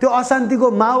त्यो अशान्तिको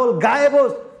माहौल गायब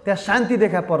होस्, त्यहाँ शान्ति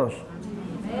देखा परोस्।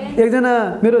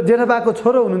 एकजना मेरो जेठाबाको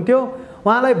छोरो हुनुहुन्थ्यो,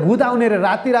 उहाँलाई भूत आउने रे,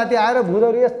 राति आएर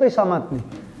भूतहरू यस्तै समात्ने,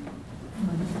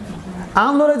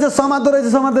 आउँदो रहेछ, समात्दो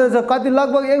रहेछ। कति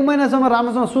लगभग 1 महिनासम्म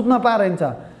राम्रोसँग सुत्न पाइरहन्छ।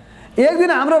 एक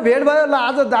दिन हाम्रो भेट भयो, ल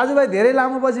आज दाजुभाइ धेरै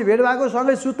लामो पछि भेट भएको,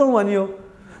 सँगै सुतौँ भनियो।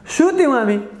 सुत्यौँ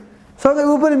हामी सँगै,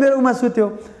 ऊ पनि मेरो उमा सुत्यो।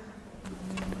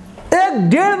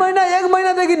 1.5 महिना 1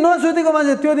 महिनादेखि नसुतेको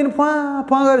मान्छे त्यो दिन फा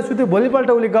गरेर सुत्यो। भोलिपल्ट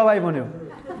उसले गवाई बन्यो,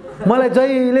 मलाई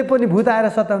जहिले पनि भूत आएर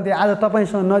सताउँथे, आज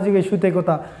तपाईँसँग नजिकै सुतेको त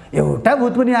एउटा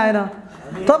भूत पनि आएन।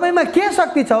 तपाईँमा के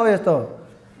शक्ति छ हो यस्तो?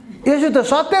 यसो त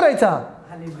सत्य रहेछ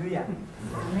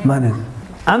भने।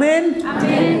 आमेन।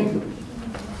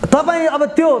 तपाईँ अब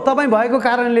त्यो तपाईँ भएको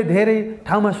कारणले धेरै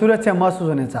ठाउँमा सुरक्षा महसुस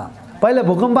हुनेछ। पहिला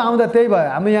भूकम्प आउँदा त्यही भयो।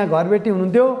 हामी यहाँ घरबेटी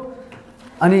हुनुहुन्थ्यो,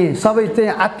 अनि सबै चाहिँ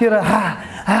आत्तिएर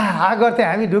हा गर्थे,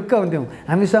 हामी ढुक्क हुन्थ्यौँ।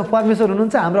 हामीसँग परमेश्वर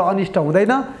हुनुहुन्छ, हाम्रो अनिष्ट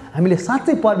हुँदैन, हामीले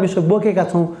साँच्चै परमेश्वर बोकेका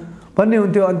छौँ भन्ने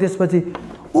हुन्थ्यो। अनि त्यसपछि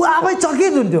ऊ आफै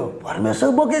चकित हुन्थ्यो, परमेश्वर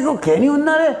बोकेको खेनी हुन्न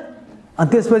रे। अनि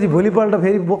त्यसपछि भोलिपल्ट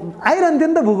फेरि आइरहन्थ्यो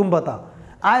नि त भूकम्प, त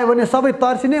आयो भने सबै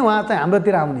तर्सिने, उहाँ चाहिँ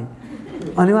हाम्रोतिर आउने।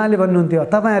 अनि उहाँले भन्नुहुन्थ्यो,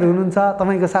 तपाईँहरू हुनुहुन्छ,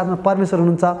 तपाईँको साथमा परमेश्वर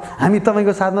हुनुहुन्छ, हामी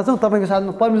तपाईँको साथमा छौँ, तपाईँको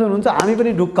साथमा परमेश्वर हुनुहुन्छ, हामी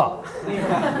पनि ढुक्क,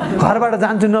 घरबाट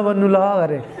जान्छु नभन्नु ल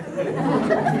गरे।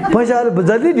 पैसाहरू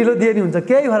जति ढिलो दिए नि हुन्छ,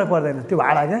 केही फरक पर्दैन, त्यो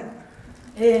भाडा क्या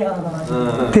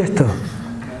त्यस्तो।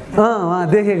 उहाँ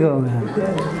देखेको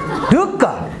ढुक्क।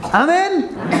 आमेन।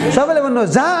 सबैले भन्नु,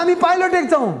 जहाँ हामी पाइलो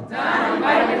टेक्छौँ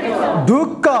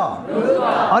ढुक्क,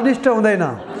 अनिष्ट हुँदैन।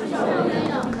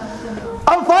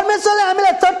 अब परमेश्वरले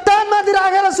हामीलाई चट्टानमाथि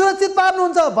राखेर सुरक्षित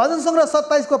पार्नुहुन्छ। भजन सङ्ग्रह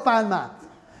 27:5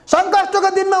 सङ्कष्टको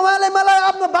दिनमा उहाँले मलाई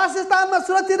आफ्नो वासस्थानमा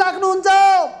सुरक्षित राख्नुहुन्छ।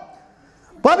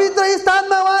 पवित्र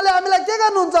स्थानमा उहाँले हामीलाई के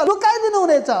गर्नुहुन्छ? लुकाइदिनु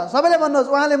हुनेछ। सबैले भन्नुहोस्,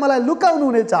 उहाँले मलाई लुकाउनु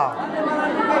हुनेछ।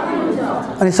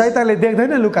 अनि शैतानले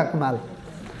देख्दैन लुकाको माल।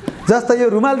 जस्तो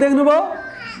यो रुमाल देख्नुभयो,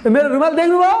 मेरो रुमाल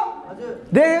देख्नुभयो,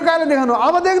 देखेको कारणले देखाउनु,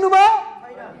 अब देख्नुभयो।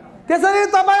 त्यसरी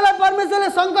तपाईँलाई परमेश्वरले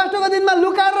सङ्कष्टको दिनमा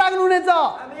लुकाएर राख्नुहुनेछ।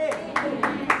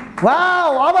 वाउ!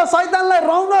 अब शैतानलाई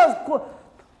रौनुहोस्,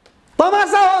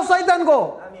 तमासा हो शैतानको।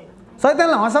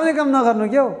 शैतानलाई हँसाउने काम नगर्नु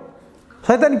के हो।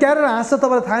 शैतान क्यारेर हाँस्छ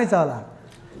तपाईँलाई थाहै छ होला।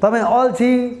 तपाईँ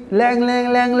अल्छी ल्याङ ल्याङ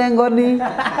ल्याङ ल्याङ गर्ने,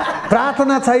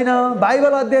 प्रार्थना छैन,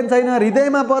 बाइबल अध्ययन छैन,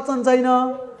 हृदयमा वचन छैन,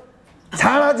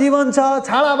 छाडा जीवन छ,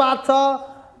 छाडावाद छ,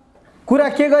 कुरा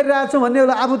के गरिरहेको छु भन्ने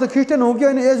बेला आफू त क्रिस्चियन हो कि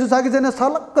होइन, यसो छ कि छैन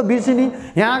सलक्क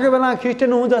बिर्सिने, यहाँ आएको बेला क्रिस्चियन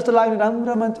हुँ जस्तो लाग्ने,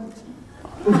 राम्रो मान्छे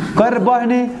गरेर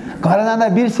बस्ने, घर जाँदा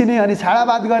बिर्सिने, अनि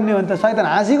छाडावाद गर्ने भने त शैतान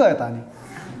हाँसिगयो त।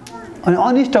 अनि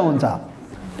अनिष्ट हुन्छ।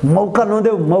 मौका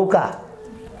नदेऊ, मौका।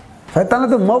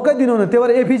 शैतानलाई त मौका दिनु हुन। त्यही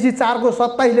भएर एफिसी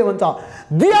 4:27 भन्छ,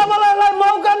 दियाबललाई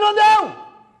मौका नदेऊ।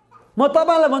 म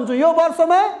तपाईँलाई भन्छु, यो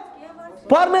वर्षमा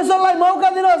परमेश्वरलाई मौका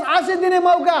दिनुहोस्, आशीष दिने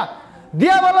मौका।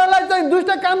 दियाबललाई चाहिँ दुष्ट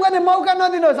काम गर्ने मौका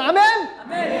नदिनुहोस्। आमेन।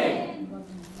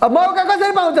 अब मौका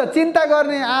कसरी पाउँछ? चिन्ता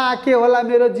गर्ने, के होला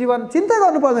मेरो जीवन, चिन्ता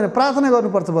गर्नु पर्दैन, प्रार्थना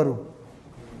गर्नुपर्छ बरु।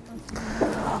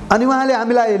 अनि उहाँले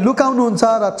हामीलाई लुकाउनुहुन्छ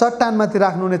र चट्टानमाथि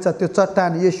राख्नुहुनेछ। त्यो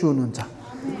चट्टान येशू हुनुहुन्छ।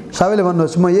 सबैले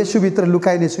भन्नुहोस्, म येशूभित्र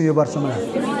लुकाइनेछु यो वर्षमा।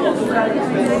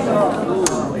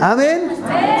 आमेन।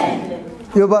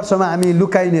 यो वर्षमा हामी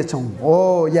लुकाइनेछौँ।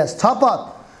 ओ यस, शपथ।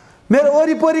 मेरो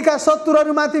वरिपरिका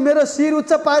शत्रुहरूमाथि मेरो शिर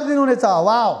उच्च पारिदिनुहुनेछ।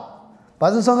 वाउ!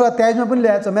 भजन सङ्ग्रह 23 पनि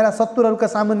ल्याएको छ, मेरा शत्रुहरूका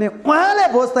सामान्य उहाँले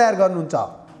भोज तयार गर्नुहुन्छ।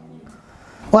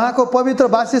 उहाँको पवित्र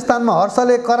वासस्थानमा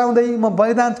हर्षले कराउँदै म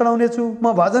बलिदान चढाउनेछु,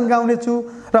 म भजन गाउनेछु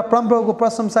र परमप्रभुको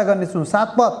प्रशंसा गर्नेछु।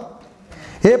 7 पद,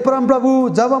 हे परमप्रभु,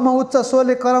 जब म उच्च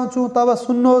स्वरले कराउँछु तब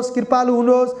सुन्नुहोस्, कृपालु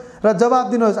हुनुहोस् र जवाब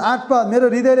दिनुहोस्। 8 पद, मेरो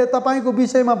हृदयले तपाईँको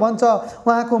विषयमा भन्छ,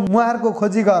 उहाँको मुहारको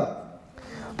खोजी गर।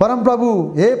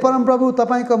 परमप्रभु, हे परमप्रभु,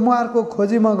 तपाईँको मुहारको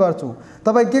खोजी म गर्छु।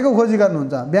 तपाईँ के को खोजी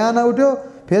गर्नुहुन्छ? बिहान उठ्यो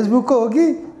फेसबुकको हो कि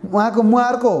उहाँको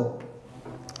मुहारको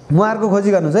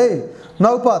खोजी गर्नुहोस् है।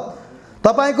 9 पद,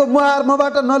 तपाईँको मुहार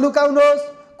मबाट नलुकाउनुहोस्,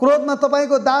 क्रोधमा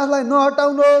तपाईँको दासलाई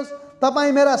नहटाउनुहोस्।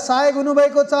 तपाईँ मेरा सहायक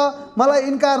हुनुभएको छ,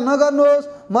 मलाई इन्कार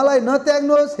नगर्नुहोस्, मलाई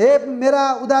नत्याग्नुहोस्, हे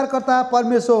मेरा उद्धारकर्ता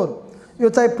परमेश्वर। यो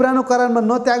चाहिँ पुरानो करारमा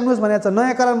नत्याग्नुहोस् भनेको छ,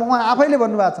 नयाँ करारमा उहाँ आफैले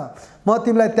भन्नुभएको छ, म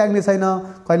तिमीलाई त्याग्ने छैन,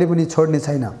 कहिले पनि छोड्ने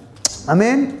छैन।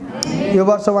 आमेन। यो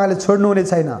वर्ष उहाँले छोड्नुहुने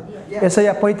छैन।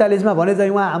 यसैया 45 मा भने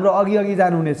चाहिँ उहाँ हाम्रो अघि अघि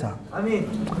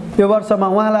जानुहुनेछ। यो वर्षमा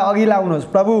उहाँलाई अघि लाउनुहोस्।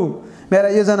 प्रभु, मेरा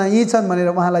योजना यी छन्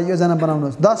भनेर उहाँलाई योजना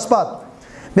बनाउनुहोस्। 10 पद,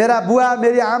 मेरा बुवा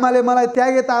मेरी आमाले मलाई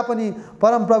त्यागे तापनि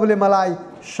परमप्रभुले मलाई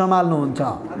सम्हाल्नुहुन्छ।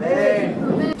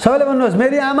 सबैले भन्नुहोस्,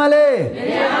 मेरी आमाले,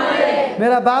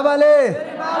 मेरा बाबाले,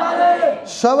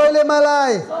 सबैले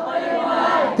मलाई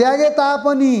त्यागे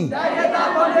तापनि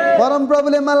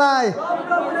परमप्रभुले मलाई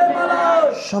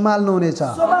सम्हाल्नुहुनेछ।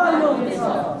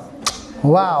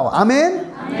 वाउ! आमेन।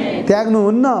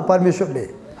 त्याग्नुहुन्न परमेश्वरले।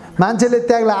 मान्छेले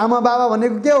त्याग्ला। आमा बाबा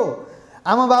भनेको के हो?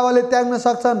 आमा बाबाले त्याग्न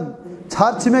सक्छन्,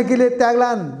 छर छिमेकीले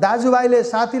त्याग्लान्, दाजुभाइले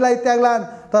साथीलाई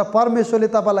त्याग्लान्, तर परमेश्वरले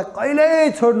तपाईँलाई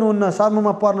कहिल्यै छोड्नुहुन्न,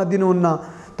 शर्ममा पर्न दिनुहुन्न।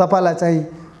 तपाईँलाई चाहिँ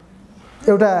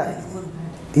एउटा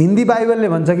हिन्दी बाइबलले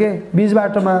भन्छ के, बीच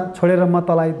बाटोमा छोडेर म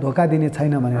तँलाई धोका दिने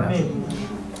छैन भनेर।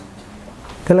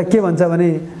 त्यसलाई के भन्छ भने,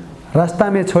 रास्ता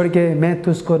में छोड़ के मैं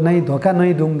तुझको नहीं धोखा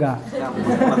नहीं दूंगा।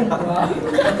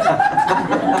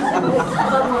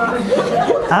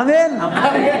 आमेन।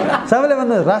 सबैले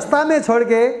भन्नु, रास्ता में छोड़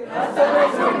के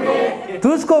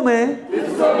तुझको मैं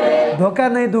धोखा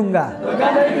नहीं दूंगा।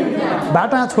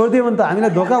 बाटा छोडिदियो भने त हामीलाई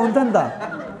धोका हुन्छ नि त।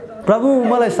 प्रभु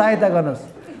मलाई सहायता गर्नुहोस्।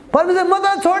 परमेश्वर, म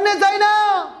त छोड्ने छैन।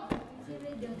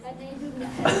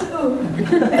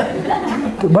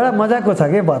 बडा मजाको छ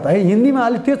के बात है। हिन्दीमा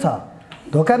अलि त्यो छ,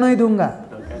 धोका नहीं दूंगा।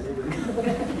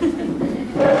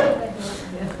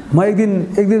 म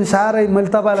एक दिन साह्रै, मैले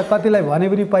तपाईँलाई कतिलाई भने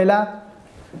पनि पहिला,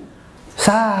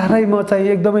 साह्रै म चाहिँ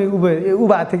एकदमै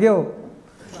उभा थिएँ के हो,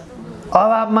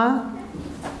 अभावमा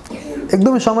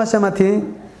एकदमै समस्यामा थिएँ,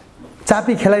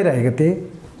 चापी खेलाइरहेको थिएँ,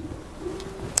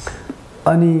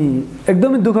 अनि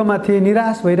एकदमै दुःखमा थिएँ,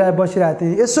 निराश भइरहेको बसिरहेको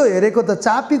थिएँ। यसो हेरेको त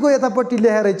चापीको यतापट्टि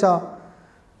लेखेरै छ,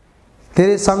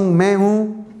 तेरे संग मैं हूँ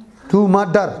तू मत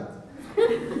डर।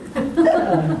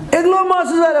 एक्लो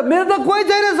महसुस भएर, मेरो त कोही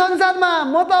छैन संसारमा,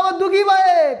 म त अब दुखी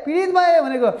भएँ, पीडित भएँ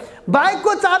भनेको।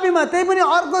 बाइकको चाबीमा, त्यही पनि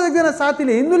अर्को एकजना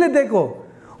साथीले, हिन्दूले दिएको,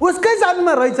 उसकै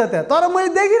चाबीमा रहेछ त्यहाँ। तर मैले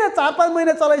देखिनँ 4-5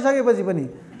 महिना चलाइसकेपछि पनि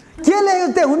के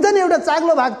लेखेको त्यहाँ हुन्छ नि, एउटा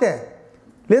चाग्लो भाग त्यहाँ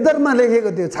लेदरमा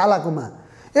लेखेको थियो, छालाकोमा।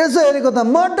 यसो हेरेको त,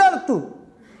 मत डर तू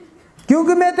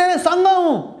क्योंकि मैं तेरे संग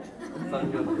हूँ।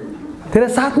 तेरो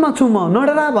साथमा छु म,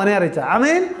 नडरा भने रहेछ।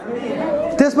 आमेन।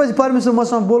 त्यसपछि परमेश्वर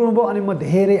मसँग बोल्नुभयो अनि म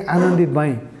धेरै आनन्दित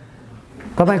भएँ।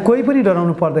 तपाईँ कोही पनि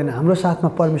डराउनु पर्दैन, हाम्रो साथमा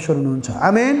परमेश्वर हुनुहुन्छ।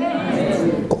 आमेन।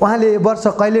 उहाँले यो वर्ष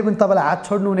कहिले पनि तपाईँलाई हात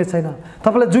छोड्नु हुने छैन,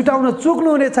 तपाईँलाई जुटाउन चुक्नु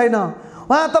हुने छैन,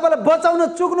 उहाँ तपाईँलाई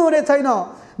बचाउन चुक्नु हुने छैन।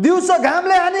 दिउँसो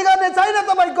घामले हानि गर्ने छैन,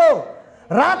 तपाईँको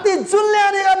राति जुनले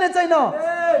हानि गर्ने छैन।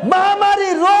 महामारी,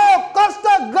 रोग, कष्ट,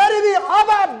 गरिबी,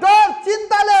 अभाव, डर,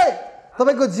 चिन्ताले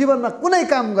तपाईँको जीवनमा कुनै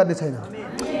काम गर्ने छैन।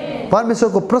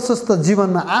 परमेश्वरको प्रशस्त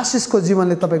जीवनमा, आशिषको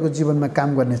जीवनले तपाईँको जीवनमा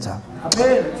काम गर्नेछ।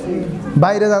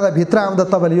 बाहिर जाँदा भित्र आउँदा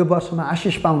तपाईँले यो वर्षमा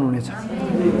आशिष पाउनुहुनेछ।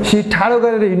 सिट ठाडो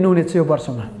गरेर हिँड्नुहुनेछ यो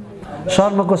वर्षमा,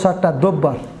 शर्मको सट्टा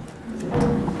दोब्बर।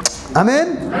 आमेन।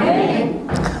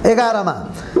 11 मा,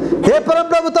 हे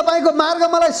परमप्रभु तपाईँको मार्ग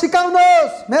मलाई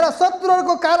सिकाउनुहोस्, मेरा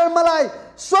शत्रुहरूको कारण मलाई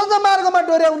सोझो मार्गमा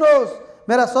डोर्याउनुहोस्,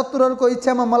 मेरा शत्रुहरूको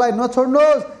इच्छामा मलाई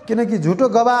नछोड्नुहोस्, किनकि झुटो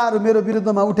गवाहहरू मेरो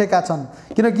विरुद्धमा उठेका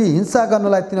छन्, किनकि हिंसा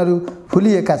गर्नलाई तिनीहरू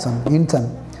फुलिएका छन्, हिँड्छन्।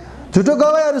 झुटो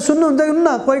गवाहहरू सुन्नुहुन्छ कि न?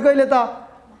 कोही कहिले त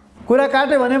कुरा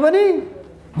काट्यो भने पनि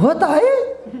हो त है,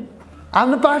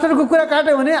 आफ्नो पास्टरको कुरा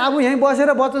काट्यो भने अब यहीँ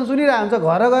बसेर वचन सुनिरहेको हुन्छ,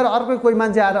 घर गएर अर्कै कोही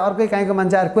मान्छे आएर, अर्कै काहीँको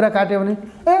मान्छे आएर कुरा काट्यो भने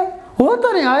ए हो त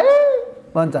नि है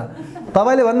भन्छ।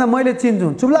 तपाईँले भन्दा मैले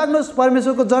चिन्छु, चुप लाग्नुहोस्।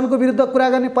 परमेश्वरको जनको विरुद्ध कुरा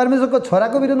गर्ने, परमेश्वरको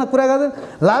छोराको विरुद्धमा कुरा गर्दैन,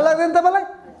 लाज लाग्दैन तपाईँलाई?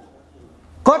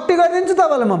 कट्टी गरिदिन्छु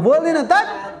तपाईँलाई, म बोल्दिनँ त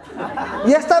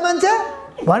यस्ता मान्छे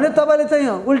भनेर तपाईँले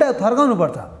चाहिँ उल्टा थर्काउनु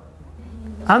पर्छ।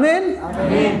 आमेन।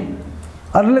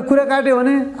 अरूले कुरा काट्यो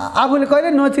भने आफूले कहिले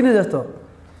नचिने जस्तो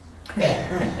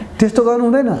त्यस्तो गर्नु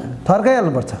हुँदैन,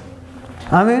 थर्काइहाल्नुपर्छ।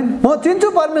 आमेन। म चिन्छु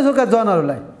परमेश्वरका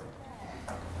जनहरूलाई।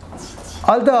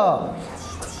 अहिले त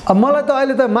मलाई त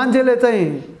अहिले त मान्छेले चाहिँ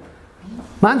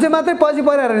मान्छे मात्रै पछि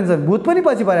परिरहेको रहेछ, भूत पनि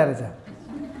पछि परिरहेको रहेछ।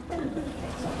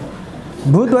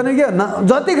 भूत भने के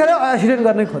जतिखेर एक्सिडेन्ट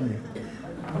गर्नै खोज्ने,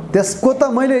 त्यसको त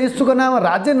मैले यीशुको नाममा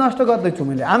राज्य नष्ट गर्दैछु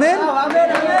मैले। आमेन।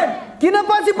 किन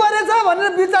पछि परेछ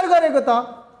भनेर विचार गरेको त।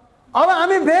 अब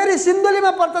हामी फेरि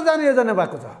सिन्धुलीमा पर्ता जाने योजना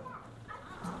भएको छ,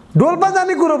 डोल्पा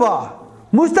जाने कुरो भयो,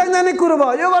 मुस्ताङ जाने कुरो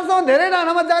भयो, यो वर्षमा धेरै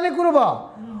ठाउँमा जाने कुरो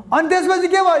भयो। अनि त्यसपछि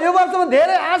के भयो? यो वर्षमा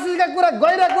धेरै आशिषका कुरा,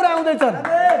 गहिरा कुरा आउँदैछन्।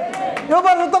 यो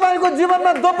वर्ष तपाईँको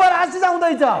जीवनमा दोब्बर आशिष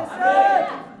आउँदैछ।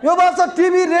 यो वर्ष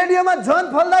टिभी रेडियोमा झन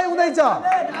फल्दै हुँदैछ।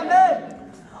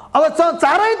 अब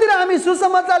चारैतिर हामी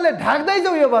सुसमाचारले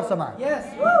ढाक्दैछौँ। यो वर्षमा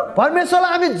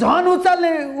परमेश्वरलाई हामी झन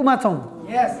उचाल्ने उमा छौँ।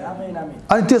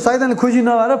 अनि त्यो शैतानले खुसी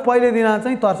नभएर पहिले दिन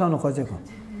चाहिँ तर्साउन खोजेको,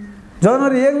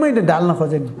 जनवरी 1 मै ढाल्न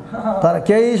खोजे नि, तर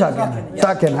केही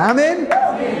सकेन। आमेन।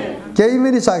 केही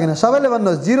पनि सकेन। सबैले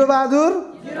भन्नुहोस्, जिरो बहादुर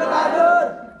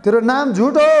तेरो नाम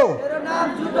झुट हो,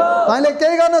 तैँले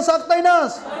केही गर्न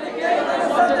सक्दैनस्।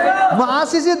 म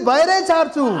आशिषित भएरै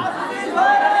छाड्छु,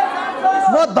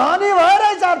 म धनी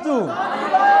भएरै छाड्छु,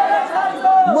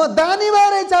 म दानी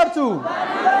भएरै छाड्छु।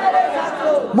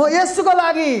 म यसुको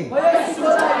लागि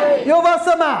यो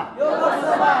वर्षमा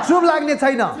चुप लाग्ने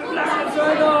छैन,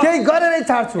 केही गरेरै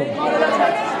छाड्छु।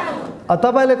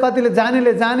 तपाईँले कतिले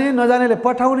जानेले जाने, नजानेले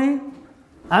पठाउने।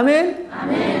 आमेन।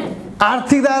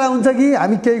 आर्थिक द्वारा हुन्छ कि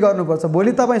हामी केही गर्नुपर्छ।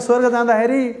 भोलि तपाईँ स्वर्ग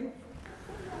जाँदाखेरि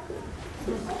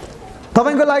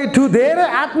तपाईँको लागि धेरै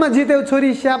आत्मा जित्यौ,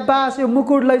 छोरी स्याबास यो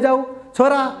मुकुट लैजाऊ,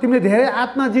 छोरा तिमीले धेरै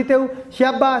आत्मा जित्यौ,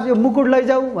 स्याबास यो मुकुट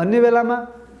लैजाऊ भन्ने बेलामा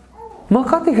म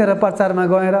कतिखेर प्रचारमा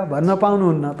गएर भन्न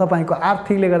पाउनुहुन्न। तपाईँको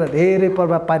आर्थिकले गर्दा धेरै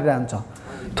प्रभाव पारिरहन्छ।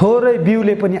 थोरै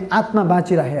बिउले पनि आत्मा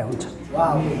बाँचिरहेको हुन्छ।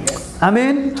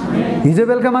 आमेन। हिजो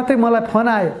बेलुका मात्रै मलाई फोन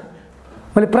आयो,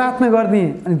 मैले प्रार्थना गरिदिएँ,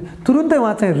 अनि तुरुन्तै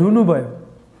उहाँ चाहिँ रुनुभयो।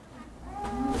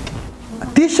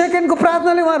 30 सेकेन्डको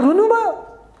प्रार्थनाले उहाँ रुनुभयो।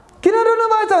 किन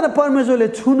रुनुभयो त भने परमेश्वरले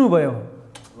छुनुभयो,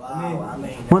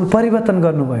 मन परिवर्तन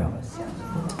गर्नुभयो।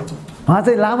 उहाँ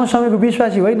चाहिँ लामो समयको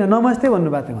विश्वासी होइन, नमस्ते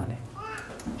भन्नुभएको थियो उहाँले।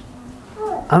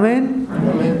 आमेन।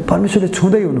 परमेश्वरले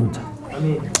छुँदै हुनुहुन्छ,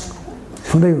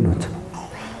 छुँदै हुनुहुन्छ।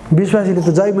 विश्वासीले त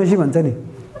जय मसी भन्छ नि।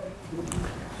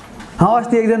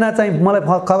 अस्ति एकजना चाहिँ मलाई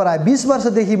खबर आयो, 20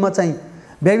 वर्षदेखि म चाहिँ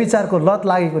व्यभिचारको लत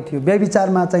लागेको थियो।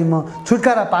 व्यभिचारमा चाहिँ म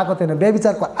छुटकारा पाएको थिएन।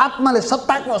 व्यभिचारको आत्माले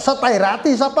सताए,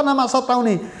 राति सपनामा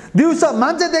सताउने, दिउँसो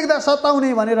मान्छे देख्दा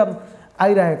सताउने भनेर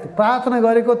आइरहेको थियो। प्रार्थना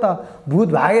गरेको त भूत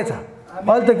भागेछ।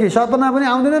 अहिले त के सपना पनि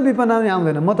आउँदैन, विपना पनि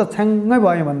आउँदैन, म त छ्याङ्गै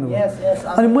भएँ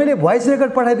भन्नुभयो। अनि मैले भोइस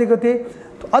रेकर्ड पठाइदिएको थिएँ।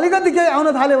 अलिकति केही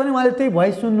आउन थाल्यो भने उहाँले त्यही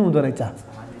भोइस सुन्नु हुँदो रहेछ,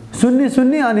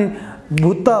 सुन्ने अनि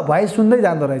भूत त भोइस सुन्दै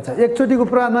जाँदो रहेछ। एकचोटिको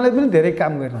प्रार्थनाले पनि धेरै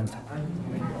काम गरिरहन्छ।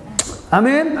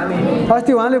 आमेन।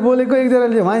 अस्ति उहाँले बोलेको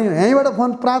एकजनाले उहाँ यहीँबाट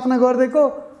फोन प्रार्थना गरिदिएको,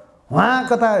 उहाँ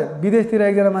कता विदेशतिर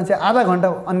एकजना मान्छे आधा घन्टा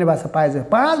अन्य भाषा पाएछ,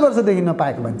 5 वर्षदेखि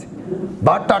नपाएको मान्छे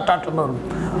भट्टाटहरू।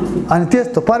 अनि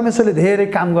त्यस्तो परमेश्वरले धेरै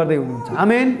काम गर्दै हुनुहुन्छ।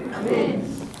 आमेन।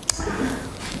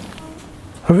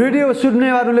 रेडियो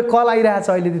सुन्नेहरूले कल आइरहेछ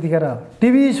अहिले, त्यतिखेर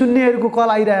टिभी सुन्नेहरूको कल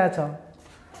आइरहेछ।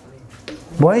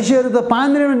 भैँसीहरू त 5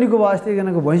 मिनटमा निको भयो। अस्ति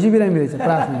एकजनाको भैँसी बिरामी रहेछ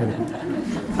प्रार्थना गरेको।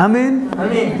 आमेन।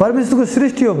 परमेश्वरको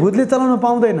सृष्टि हो, भूतले चलाउन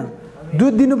पाउँदैन।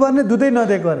 दुध दिनुपर्ने दुधै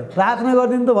नदिएको अरे, प्रार्थना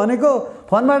गरिदिनु त भनेको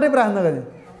फोनबाटै प्रार्थना गरिदिनु।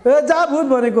 ए जा भूत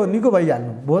भनेको निको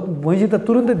भइहाल्नु। भैँसी त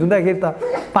तुरुन्तै धुँदाखेरि त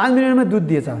 5 मिनटमै दुध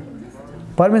दिएछ।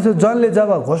 परमेश्वर जनले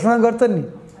जब घोषणा गर्छ नि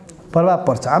प्रभाव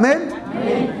पर्छ। आमेन।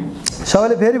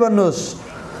 सबैले फेरि भन्नुहोस्,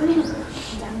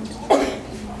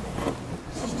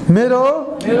 मेरो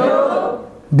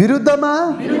विरुद्धमा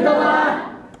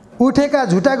उठेका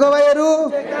झुटा गवाईहरू,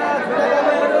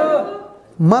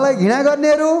 मलाई घृणा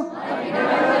गर्नेहरू,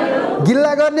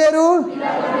 गिल्ला गर्नेहरू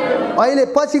अहिले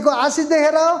पछिको आशिष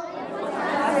देखेर,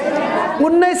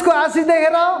 19 को आशिष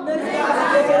देखेर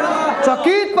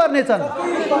चकित पर्नेछन्।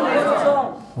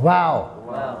 वाउ।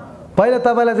 पहिला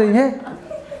तपाईँलाई चाहिँ हे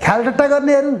ख्यालटट्टा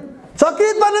गर्नेहरू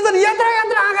चकित पर्नेछन्, यत्र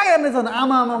यत्र आँखा हेर्नेछन्।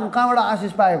 आमा आमा कहाँबाट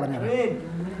आशिष पायो भनेर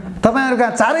तपाईँहरूका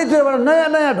चारैतिरबाट नयाँ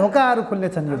नयाँ ढोकाहरू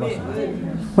खुल्नेछन्। यो वर्ष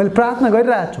मैले प्रार्थना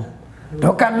गरिरहेको छु,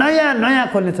 ढोका नयाँ नयाँ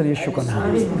खोल्नेछन् येशूको नाम।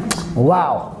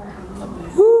 वाउ।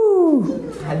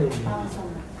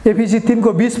 एफिसी 3 को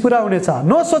 20 पुरा हुनेछ।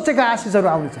 नसोचेका आशिषहरू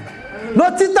आउनेछन्,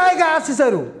 नचिताएका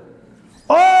आशिषहरू,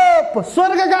 ओ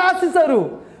स्वर्गका आशिषहरू,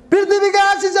 पृथ्वीका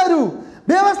आशिषहरू,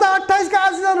 व्यवस्था 28 का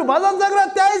आशिषहरू, भजन सङ्ग्रह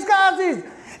 23 का आशिष,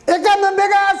 91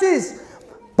 का आशिष,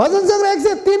 भजन सङ्ग्रह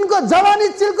 103 को जवानी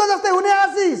चिल्को जस्तै हुने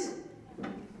आशिष,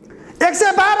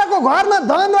 112 को घरमा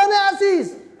धन रहने आशिष,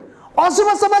 अशुभ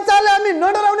समाचारले हामी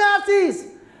नडराउने आशिष,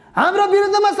 हाम्रो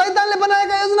विरुद्धमा शैतानले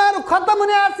बनाएका योजनाहरू खत्तम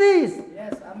हुने आशिष,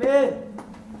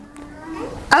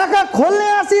 आँखा खोल्ने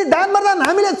आशिष, दान वरदान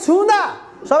हामीले छुँदा,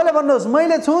 सबैले भन्नुहोस्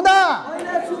मैले छुँदा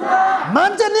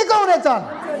मान्छे निको हुनेछन्।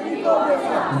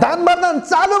 दान वरदान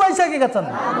चालु भइसकेका छन्,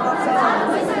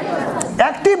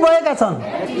 एक्टिभ भएका छन्।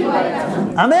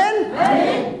 आमेन।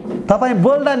 तपाईँ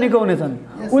बोल्दा निको हुनेछन्।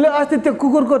 उसले अस्ति त्यो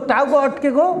कुकुरको टाउको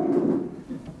अड्केको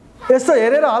यसो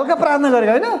हेरेर हल्का प्रार्थना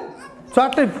गरेको होइन,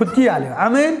 चट्टै फुत्किहाल्यो।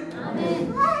 आमेन।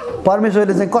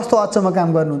 परमेश्वरले चाहिँ कस्तो अचम्म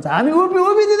काम गर्नुहुन्छ। हामी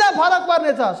उभिदिँदा फरक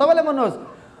पर्नेछ। सबैले भन्नुहोस्,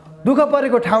 दुःख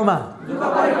परेको ठाउँमा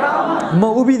म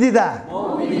उभिदिँदा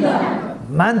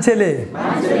मान्छेले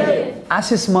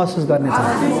आशिष महसुस गर्नेछ।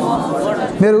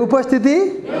 मेरो उपस्थिति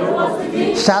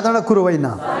साधारण कुरो होइन।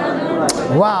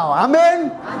 वाउ। आमेन।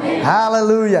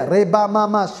 हालेलुया। रेबा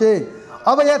मामा से।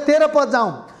 अब यहाँ 13 पद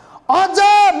जाउँ। अझ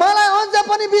मलाई अझ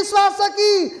पनि विश्वास छ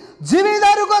कि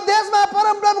जीवितहरूको देशमा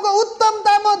परमप्रभुको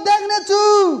उत्तमता म देख्नेछु।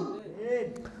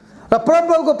 र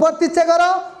परमप्रभुको प्रतीक्षा गर,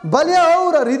 बलिया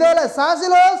हौ र हृदयलाई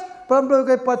साहसिलो होस्,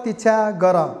 परमप्रभुकै प्रतीक्षा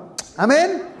गर। आमेन।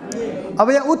 अब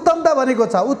यहाँ उत्तमता भनेको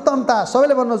छ। उत्तमता,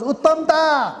 सबैले भन्नुहोस् उत्तमता।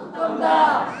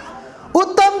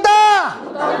 उत्तमता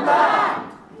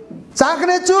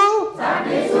चाख्नेछु,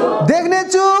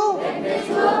 देख्नेछु,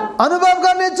 अनुभव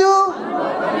गर्नेछु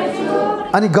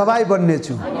अनि गवाई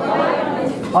बन्नेछु।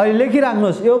 अहिले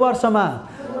लेखिराख्नुहोस्, यो वर्षमा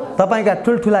तपाईँका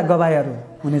ठुल्ठुला गवाईहरू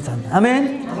हुनेछन्। आमेन।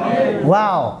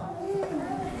 वाउ।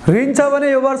 ऋण छ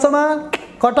भने यो वर्षमा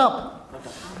कटअप,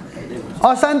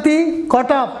 अशान्ति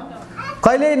कटअप।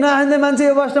 कहिल्यै नहाँस्ने मान्छे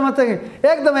यो वर्षमा चाहिँ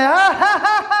एकदमै हा हा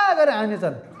हा गरेर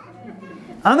हाँस्नेछन्।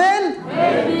 आमेन।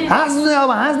 हाँस्नु,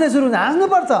 अब हाँस्ने सुरु हुन्छ।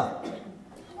 हाँस्नुपर्छ।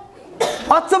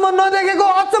 अचम्म नदेखेको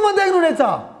अचम्म देख्नु रहेछ।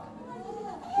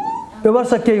 यो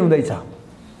वर्ष केही हुँदैछ।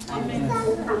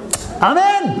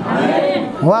 आमेन।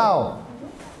 वाउ।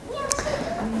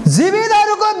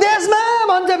 जीवितहरूको देशमा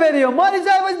भन्छ फेरि हो,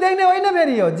 मरिसकेपछि देख्ने होइन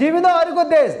फेरि हो। जीवितहरूको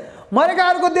देश,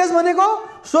 मरेकाहरूको देश भनेको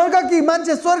स्वर्ग कि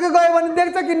मान्छे स्वर्ग गयो भने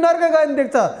देख्छ कि नर्क गयो भने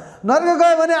देख्छ। नर्क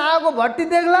गयो भने आगो भट्टी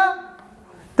देख्ला,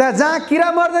 त्यहाँ जहाँ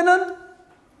किरा मर्दैनन्,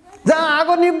 जहाँ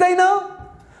आगो निप्दैन,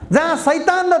 जहाँ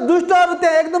शैतान र दुष्टहरू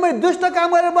त्यहाँ एकदमै दुष्ट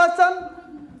काम गरेर बस्छन्,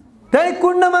 त्यही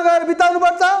कुण्डमा गएर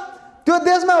बिताउनुपर्छ। त्यो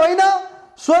देशमा होइन,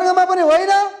 स्वर्गमा पनि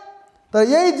होइन। तर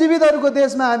यही जीवितहरूको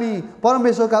देशमा हामी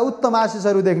परमेश्वरका उत्तम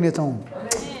आशिषहरू देख्नेछौँ।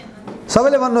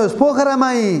 सबैले भन्नुहोस्,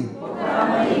 पोखरामै,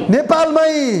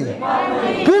 नेपालमै,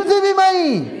 पृथ्वीमै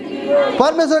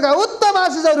परमेश्वरका उत्तम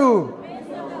आशिषहरू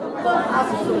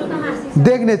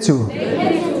देख्नेछु,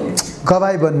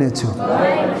 गवाई बन्नेछु,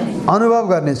 अनुभव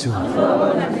गर्नेछु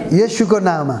येशूको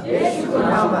नाममा।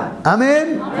 आमेन।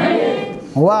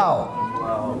 वाउ।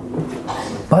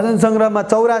 भजन सङ्ग्रहमा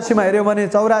 84 मा हेऱ्यौँ भने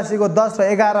 84 को 10 र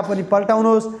 11 पनि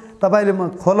पल्टाउनुहोस्। तपाईँले म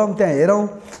खोलौँ, त्यहाँ हेरौँ।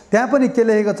 त्यहाँ पनि के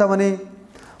लेखेको छ भने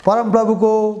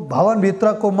परमप्रभुको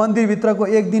भवनभित्रको मन्दिरभित्रको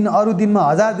एक दिन अरू दिनमा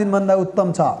 1000 दिनभन्दा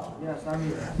उत्तम छ।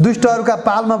 दुष्टहरूका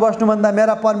पालमा बस्नुभन्दा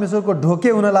मेरा परमेश्वरको ढोके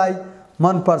हुनलाई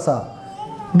मनपर्छ।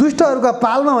 दुष्टहरूका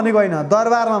पालमा भनेको होइन,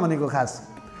 दरबारमा भनेको। खास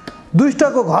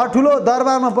दुष्टको घर ठुलो,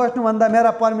 दरबारमा बस्नुभन्दा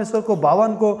मेरा परमेश्वरको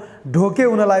भवनको ढोके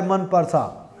हुनलाई मनपर्छ।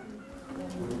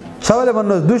 सबैले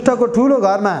भन्नुहोस् दुष्टको ठुलो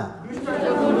घरमा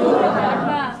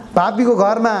पापीको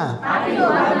घरमा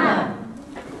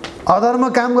अधर्म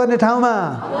काम गर्ने ठाउँमा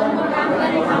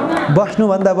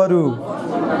बस्नुभन्दा बरु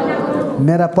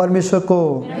मेरा परमेश्वरको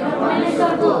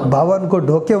भवनको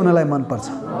ढोके हुनलाई मनपर्छ।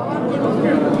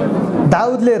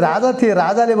 दाउदले राजा थिए,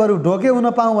 राजाले बरु ढोके हुन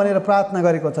पाऊँ भनेर प्रार्थना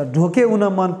गरेको छ। ढोके हुन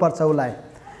मनपर्छ उसलाई।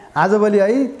 आजभोलि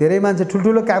है धेरै मान्छे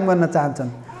ठुल्ठुलो काम गर्न चाहन्छन्।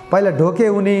 पहिला ढोके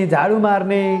हुने, झाडु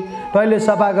मार्ने, टोइलेट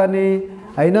सफा गर्ने,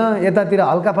 हैन, यतातिर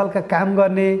हल्का फल्का काम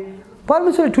गर्ने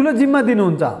परमेश्वरले ठुलो जिम्मा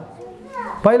दिनुहुन्छ।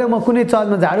 पहिला म कुनै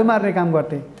चर्चमा झाडु मार्ने काम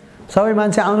गर्थेँ। सबै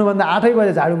मान्छे आउनुभन्दा 8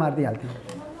 बजे झाडु मारिदिइहाल्थेँ।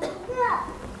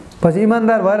 पछि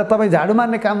इमान्दार भएर तपाईँ झाडु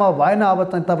मार्ने काम अब भएन, अब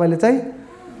तपाईँले चाहिँ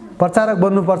प्रचारक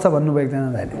बन्नुपर्छ भन्नुभयो एकजना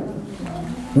दाइले।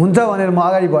 हुन्छ भनेर म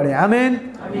अगाडि बढेँ। आमेन।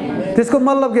 त्यसको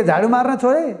मतलब के झाडु मार्न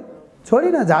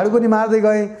छोडिनँ, झाडु पनि मार्दै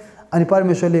गएँ। अनि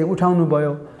परमेश्वरले उठाउनु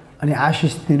भयो अनि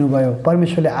आशिष दिनुभयो।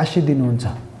 परमेश्वरले आशिष दिनुहुन्छ।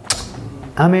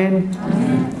 आमेन।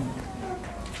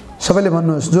 सबैले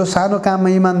भन्नुहोस् जो सानो काममा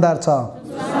इमान्दार छ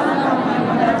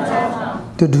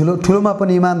त्यो ठुलोमा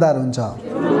पनि इमान्दार हुन्छ।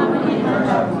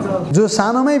 जो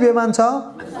सानोमै बेमान छ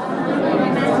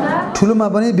ठुलोमा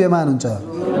पनि बेमान हुन्छ।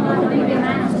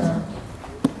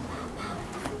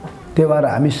 त्यही भएर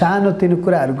हामी सानो तिनो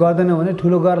कुराहरू गर्दैनौँ भने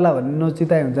ठुलो गर्ला भन्ने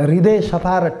नचिताइ हुन्छ। हृदय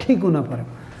सफा र ठिक हुन पर्यो।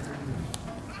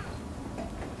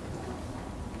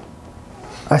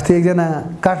 अस्ति एकजना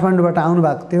काठमाडौँबाट आउनु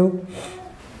भएको थियो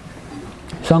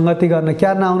सङ्गति गर्न।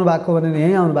 क्या नआउनु भएको भनेर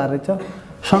यहीँ आउनु भएको रहेछ,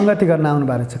 सङ्गति गर्न आउनु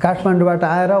भएको रहेछ। काठमाडौँबाट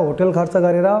आएर होटल खर्च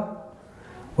गरेर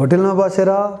होटलमा बसेर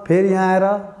फेरि यहाँ आएर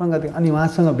सङ्गति। अनि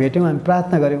उहाँसँग भेट्यौँ, हामी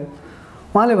प्रार्थना गऱ्यौँ।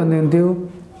 उहाँले भन्दै हुन्थ्यो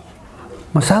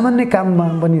म सामान्य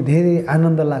काममा पनि धेरै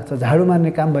आनन्द लाग्छ, झाडु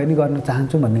मार्ने काम भए नि गर्न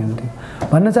चाहन्छु भन्ने हुन्थ्यो।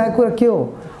 भन्न चाहेको कुरा के हो?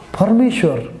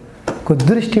 परमेश्वरको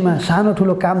दृष्टिमा सानो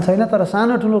ठुलो काम छैन, तर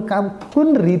सानो ठुलो काम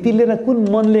कुन रीतिले र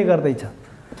कुन मनले गर्दैछ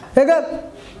एकात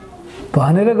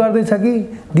भनेर गर्दैछ कि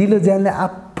दिलो ज्यानले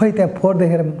आफै त्यहाँ फोहोर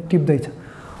देखेर टिप्दैछ।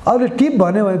 अरूले टिप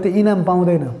भन्यो भने त्यो इनाम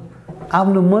पाउँदैन।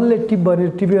 आफ्नो मनले टिप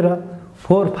भनेर टिपेर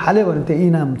फोहोर फाल्यो भने त्यो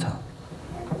इनाम छ।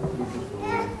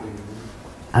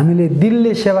 हामीले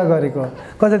दिलले सेवा गरेको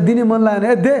कसरी दिने मन लाग्यो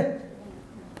भने दे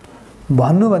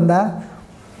भन्नुभन्दा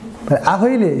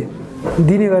आफैले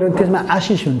दिने गऱ्यो भने त्यसमा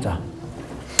आशिष हुन्छ।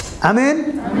 आमेन।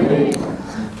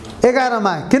 11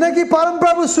 मा किनकि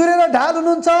परमप्रभु सूर्य र ढाल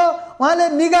हुनुहुन्छ, उहाँले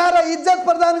निगाह र इज्जत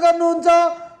प्रदान गर्नुहुन्छ।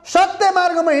 सत्य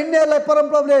मार्गमा हिँड्नेहरूलाई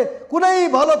परमप्रभुले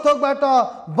कुनै भलो थोकबाट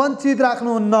वञ्चित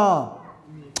राख्नुहुन्न।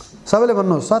 सबैले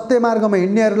भन्नु सत्य मार्गमा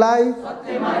हिँड्नेहरूलाई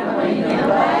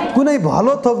कुनै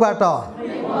भलो थोकबाट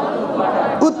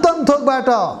उत्तम थोकबाट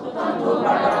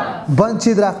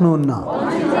वञ्चित राख्नुहुन्न।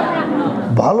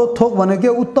 भलो थोक भनेको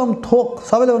उत्तम थोक।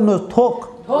 सबैले भन्नुहोस् थोक।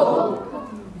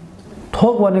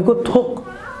 थोक भनेको थोक,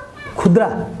 खुद्रा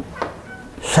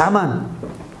सामान,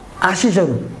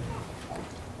 आशिषहरू।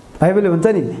 बाइबलले भन्छ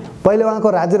नि पहिले उहाँको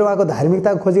राज्य र उहाँको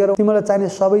धार्मिकताको खोजी गरेर तिमीलाई चाहिने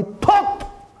सबै थोक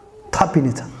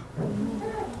थपिनेछ।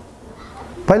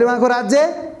 पहिले उहाँको राज्य,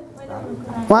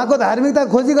 उहाँको धार्मिकता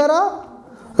खोजी गर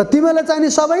र तिमीलाई चाहिने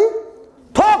सबै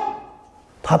थोक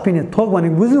थपिने। थोक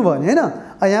भनेको बुझ्नुभयो नि, होइन?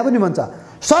 यहाँ पनि भन्छ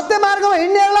सत्य मार्गमा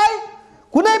हिँड्नेहरूलाई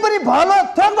कुनै पनि भलो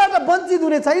थोकबाट वञ्चित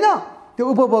हुने छैन, त्यो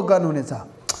उपभोग गर्नुहुनेछ।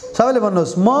 सबैले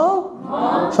भन्नुहोस् म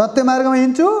सत्य मार्गमा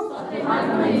हिँड्छु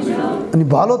अनि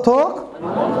भलो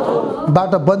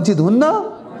थोकबाट वञ्चित हुन्न,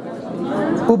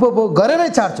 उपभोग गरेरै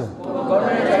छाड्छु।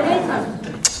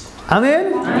 आमेन।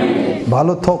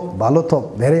 भलो थोक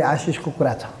धेरै आशिषको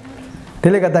कुरा छ।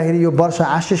 त्यसले गर्दाखेरि यो वर्ष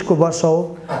आशिषको वर्ष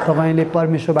हो। तपाईँले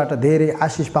परमेश्वरबाट धेरै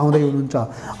आशिष पाउँदै हुनुहुन्छ।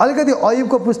 अलिकति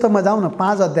अयुबको पुस्तकमा जाउँ न,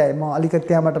 5 अध्याय। म अलिकति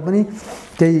त्यहाँबाट पनि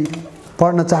केही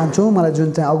पढ्न चाहन्छु, मलाई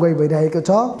जुन चाहिँ अगुवाई भइरहेको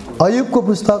छ। अयुबको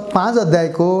पुस्तक 5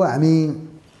 अध्यायको हामी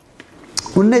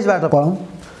 19बाट पढौँ।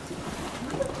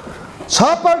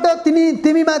 6 पल्ट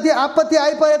तिमीमाथि आपत्ति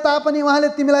आइपरे तापनि उहाँले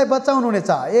तिमीलाई बचाउनुहुनेछ।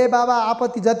 ए बाबा,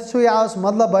 आपत्ति जतिसुकै आओस्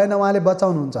मतलब भएन, उहाँले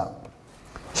बचाउनुहुन्छ।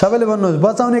 सबैले भन्नुहोस्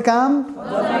बचाउने काम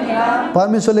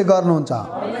परमेश्वरले गर्नुहुन्छ।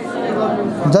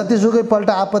 जतिसुकै पल्ट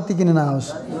आपत्ति किन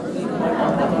नआओस्।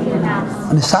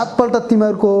 अनि 7 पल्ट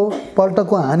तिमीहरूको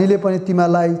पल्टको हानिले पनि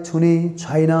तिमीलाई छुने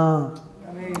छैन।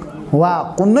 वा,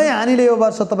 कुनै हानिले यो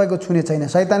वर्ष तपाईँको छुने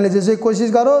छैन। शैतानले जसै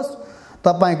कोसिस गरोस्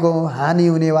तपाईँको हानि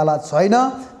हुनेवाला छैन।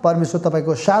 परमेश्वर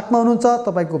तपाईँको साथमा हुनुहुन्छ।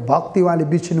 तपाईँको भक्ति उहाँले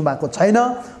बिर्सिनु भएको छैन।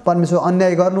 परमेश्वर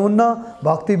अन्याय गर्नुहुन्न,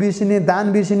 भक्ति बिर्सिने,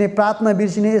 दान बिर्सिने, प्रार्थना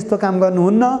बिर्सिने यस्तो काम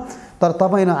गर्नुहुन्न। तर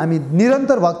तपाईँ र हामी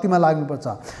निरन्तर भक्तिमा लाग्नुपर्छ।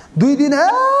 2 दिन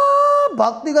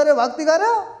भक्ति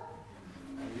गर्यो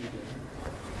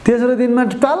तेस्रो दिनमा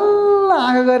टल्ल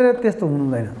आँखा गरेर त्यस्तो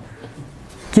हुनुहुँदैन।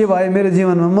 के भयो मेरो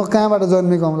जीवनमा, म कहाँबाट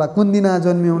जन्मेको होला, कुन दिन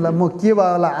जन्मेँ होला, म के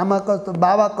भयो होला, आमा कस्तो,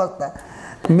 बाबा कस्ता,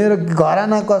 मेरो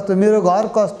घराना कस्तो, मेरो घर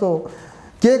कस्तो,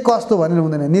 के कस्तो भनेर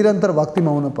हुँदैन, निरन्तर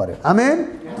भक्तिमा हुनु पर्यो। आमेन।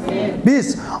 20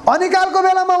 अनिकालको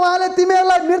बेलामा उहाँले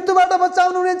तिमीहरूलाई मृत्युबाट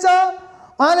बचाउनुहुनेछ,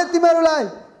 उहाँले तिमीहरूलाई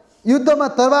युद्धमा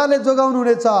तरवारले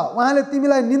जोगाउनुहुनेछ, उहाँले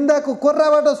तिमीलाई निन्दाको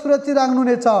कोर्राबाट सुरक्षित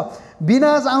राख्नुहुनेछ।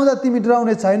 विनाश आउँदा तिमी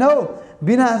डराउने छैनौ,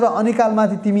 विनाश र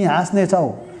अनिकालमाथि तिमी हाँस्नेछौ।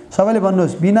 सबैले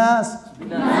भन्नुहोस्, विनाश,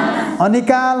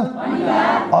 अनिकाल,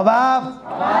 अभाव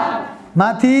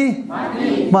माथि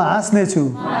म हाँस्नेछु।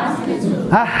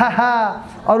 हा हा हा।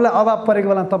 अरूलाई अभाव परेको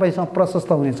बेला तपाईँसँग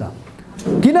प्रशस्त हुनेछ।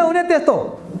 किन हुने त्यस्तो?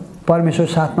 परमेश्वर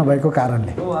साथमा भएको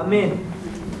कारणले।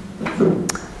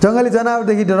 जङ्गली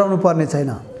जनावरदेखि डराउनु पर्ने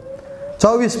छैन।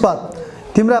 24 पद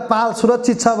तिम्रा पाल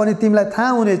सुरक्षित छ भने तिमीलाई थाहा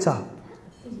हुनेछ,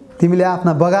 तिमीले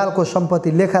आफ्ना बगालको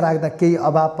सम्पत्ति लेखा राख्दा केही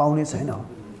अभाव पाउने छैन,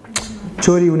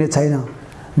 चोरी हुने छैन,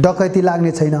 डकैती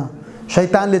लाग्ने छैन,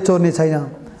 शैतानले चोर्ने छैन,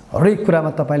 हरेक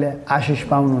कुरामा तपाईँले आशिष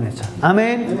पाउनुहुनेछ।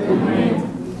 आमेन।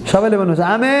 सबैले भन्नुहोस्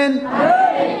आमेन।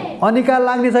 अनिकाल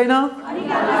लाग्ने छैन,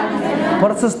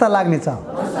 प्रशस्त लाग्ने छ,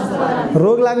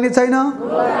 रोग लाग्ने छैन,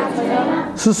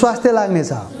 सुस्वास्थ्य लाग्ने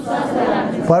छ।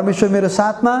 परमेश्वर मेरो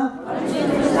साथमा,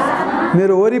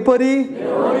 मेरो वरिपरि,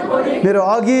 मेरो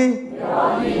अघि,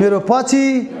 मेरो पछि,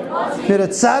 मेरो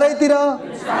चारैतिर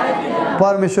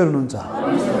परमेश्वर हुनुहुन्छ।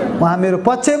 उहाँ मेरो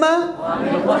पक्षमा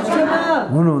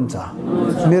हुनुहुन्छ।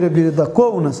 मेरो विरुद्ध को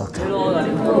हुन सक्छ?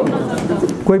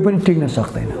 कोही पनि टिक्न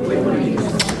सक्दैन।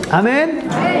 आमेन।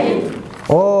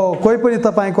 ओ कोही पनि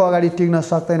तपाईँको अगाडि टिक्न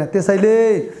सक्दैन। त्यसैले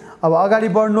अब अगाडि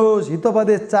बढ्नुहोस्।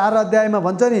 हितोपदेश 4 अध्यायमा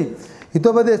भन्छ नि,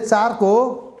 हितोपदेश 4 को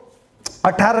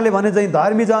 18 ले भने चाहिँ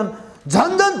धर्मी जन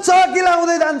झन् झन् चहकिला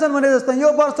हुँदै जान्छन् भने जस्तो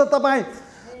यो वर्ष तपाईँ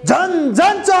झन्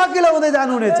झन् चहकिला हुँदै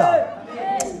जानुहुनेछ।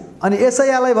 अनि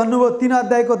एसायालाई भन्नुभयो 3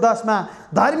 अध्यायको 10 मा,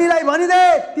 धर्मीलाई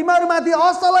भनिदे तिमीहरूमाथि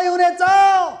असलै हुनेछ,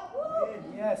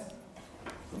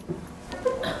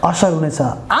 असर हुनेछ।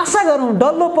 आशा गरौँ,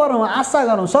 डल्लो परौँ, आशा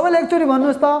गरौँ। सबैले एकचोटि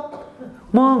भन्नुहोस् त,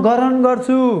 म ग्रहण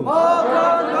गर्छु,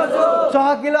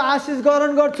 चहकिलो आशिष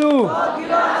ग्रहण गर्छु,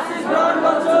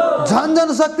 झन् झन्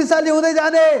शक्तिशाली हुँदै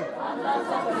जाने,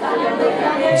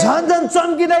 झन् झन्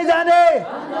चम्किँदै जाने,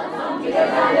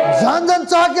 झन् झन्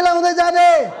चहकिला हुँदै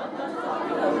जाने,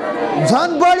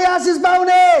 झन् बढी आशिष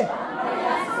पाउने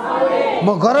म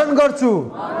ग्रहण गर्छु,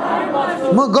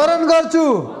 म ग्रहण गर्छु,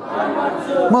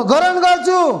 म ग्रहण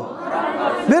गर्छु।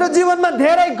 मेरो जीवनमा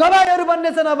धेरै गवाईहरू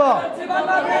बन्नेछन्।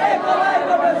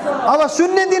 अब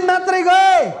सुन्ने दिन मात्रै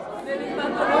गए,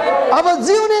 अब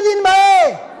जिउने दिन भए।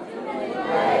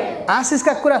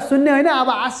 आशिषका कुरा सुन्ने होइन, अब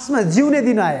आशिषमा जिउने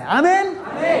दिन आए। आमेन।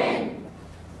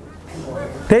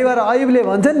 त्यही भएर अयुबले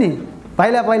भन्छन् नि,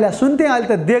 पहिला पहिला सुन्थेँ अहिले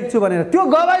त देख्छु भनेर। त्यो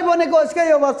गवाई बनेको होस् क्या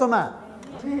यो वर्षमा।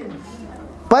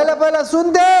 पहिला पहिला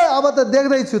सुन्थे, अब त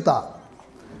देख्दैछु त।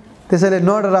 त्यसैले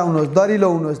नडराउनुहोस्, दरिलो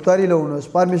हुनुहोस्, दरिलो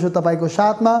हुनुहोस्। परमेश्वर तपाईँको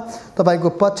साथमा, तपाईँको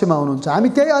पक्षमा हुनुहुन्छ। हामी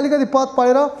केही अलिकति पद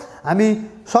पढेर हामी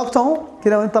सक्छौँ,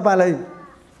 किनभने तपाईँलाई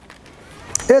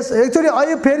एकचोटि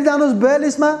अयुब फेरि जानुहोस्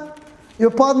 42 मा। यो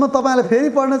पद म तपाईँलाई फेरि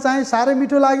पढ्न चाहेँ, साह्रै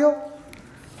मिठो लाग्यो।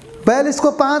 42 को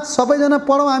 5 सबैजना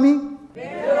पढौँ हामी।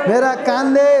 मेरा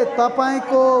कानले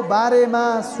तपाईँको बारेमा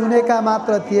सुनेका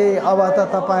मात्र थिए, अब त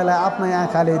तपाईँलाई आफ्नै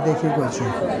आँखाले देखेको छु।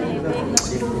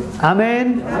 आमेन।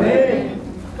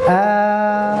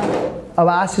 अब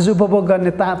आशिष उपभोग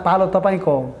गर्ने पालो तपाईँको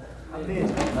हो।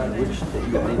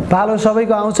 पालो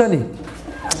सबैको आउँछ नि।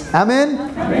 आमेन।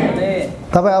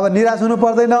 तपाईँ अब निराश हुनु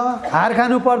पर्दैन, हार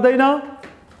खानु पर्दैन।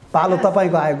 पालो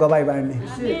तपाईँको आयो गवाई बाँड्ने।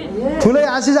 ठुलै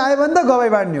आशिष आयो भने त गवाई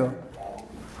बाँड्ने हो।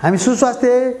 हामी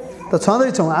सुस्वास्थ्य त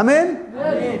छँदैछौँ। आमेन।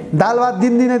 दाल भात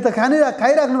दिनदिनै त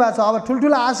खाइराख्नु भएको छ। अब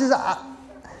ठुल्ठुलो आशिष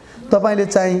तपाईँले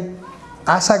चाहिँ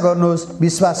आशा गर्नुहोस्,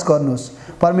 विश्वास गर्नुहोस्।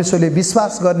 परमेश्वरले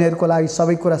विश्वास गर्नेहरूको लागि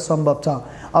सबै कुरा सम्भव छ।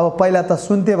 अब पहिला त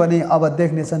सुन्थे भने अब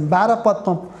देख्नेछन्। 12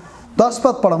 पदमा 10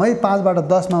 पद पढौँ है, 5 बाट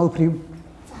 10 मा उफ्रियौँ।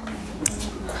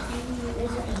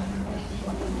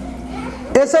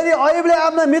 यसरी अयुबले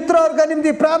आफ्ना मित्रहरूका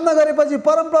निम्ति प्रार्थना गरेपछि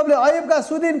परमप्रभुले अयुबका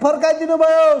सुदिन फर्काइदिनु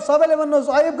भयो। सबैले भन्नुहोस्,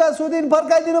 अयुबका सुदिन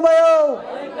फर्काइदिनु भयो।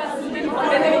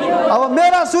 अब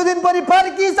मेरा सुदिन पनि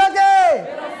फर्किसके।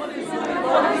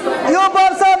 यो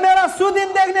वर्ष मेरा सुदिन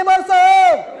देख्ने वर्ष हो।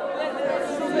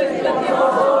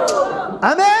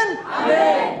 आमेन।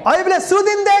 अयुबले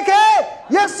सुदिन देखे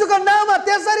येशूको नाममा।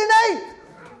 त्यसरी नै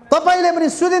तपाईले पनि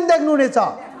सुदिन देख्नुहुनेछ।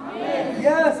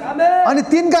 अनि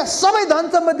तिनका सबै धन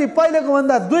सम्पत्ति पहिलेको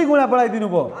भन्दा 2 गुणा बढाइदिनु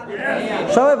भयो।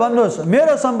 सबै भन्नुहोस्,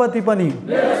 मेरो सम्पत्ति पनि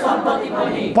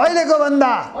पहिलेको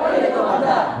भन्दा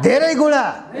धेरै गुणा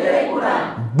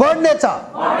बढ्नेछ।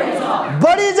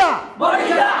 बढी जा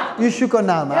येशूको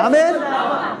नाममा। आमेन।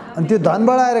 अनि त्यो धन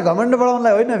बढाएर घमण्ड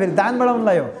बढाउनलाई होइन, फेरि दान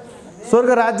बढाउनलाई हो, स्वर्ग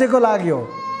राज्यको लागि हो।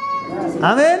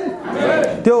 आमेन।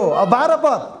 त्यो 12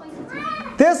 पद,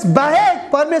 त्यस बाहेक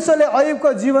परमेश्वरले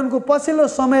अयुबको जीवनको पछिल्लो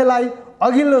समयलाई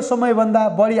अघिल्लो समयभन्दा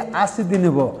बढी आशिष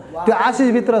दिनुभयो। त्यो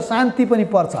आशिषभित्र शान्ति पनि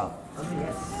पर्छ,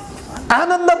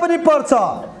 आनन्द पनि पर्छ,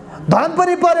 धन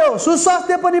पनि पर्यो,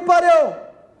 सुस्वास्थ्य पनि पर्यो।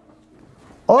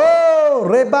 ओ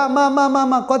रेबा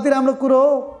मामा कति राम्रो कुरो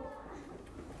हो।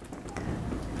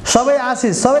 सबै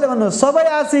आशिष, सबैले भन्नुहोस् सबै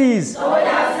आशिष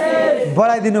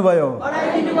बढाइदिनु भयो।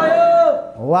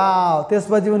 वाव,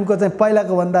 त्यसपछि उनको चाहिँ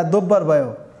पहिलाको भन्दा दोब्बर भयो।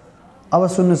 अब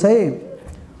सुन्नुहोस् है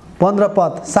 15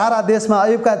 पद, सारा देशमा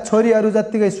अयुबका छोरीहरू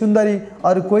जत्तिकै सुन्दरी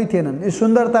अरू कोही थिएनन्। यो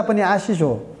सुन्दरता पनि आशिष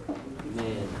हो।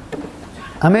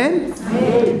 आमेन।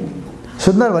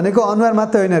 सुन्दर भनेको अनुहार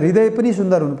मात्रै होइन, हृदय पनि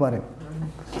सुन्दर हुनु पर्यो।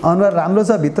 अनुहार राम्रो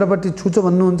छ, भित्रपट्टि छुचो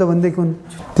भन्नुहुन्छ भनेदेखि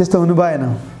त्यस्तो हुनु भएन।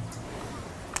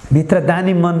 भित्र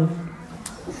दानी मन,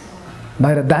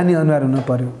 बाहिर दानी अनुहार हुनु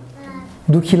पर्यो।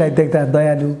 दुखीलाई देख्दा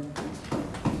दयालु,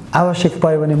 आवश्यक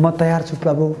पर्यो भने म तयार छु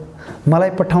प्रभु, मलाई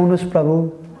पठाउनुहोस् प्रभु।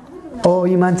 ओ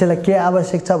यी मान्छेलाई के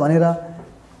आवश्यक छ भनेर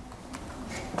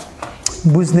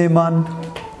बुझ्ने मन,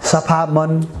 सफा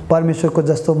मन, परमेश्वरको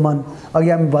जस्तो मन। अघि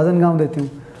हामी भजन गाउँदै थियौँ,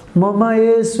 ममा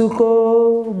येशूको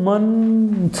मन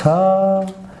छ।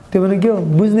 त्यो भने के हो?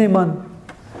 बुझ्ने मन,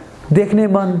 देख्ने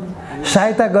मन,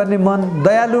 सहायता गर्ने मन,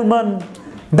 दयालु मन,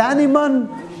 दानी मन,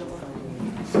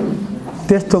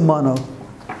 त्यस्तो मन हो।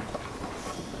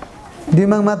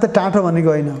 दिमाग मात्र टाँटो भनेको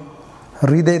होइन,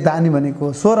 हृदय दानी भनेको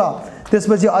हो। 16,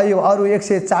 त्यसपछि अरू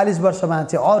 140 वर्ष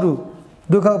मान्छे अरू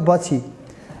दुःख पछि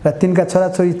र तिनका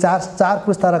छोराछोरी चार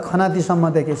पुस्ता र खनातीसम्म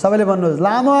देखे। सबैले भन्नुहोस्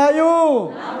लामो आयु,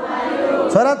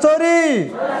 छोराछोरी,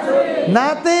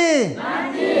 नाति,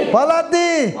 पलाती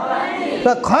र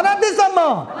खनातीसम्म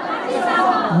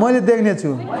मैले देख्ने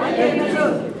छु।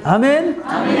 आमेन।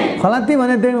 खलाती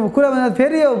भने कुरा भन्दा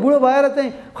फेरि यो बुढो भएर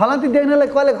चाहिँ खलाती देख्नलाई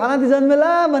कसले खलाती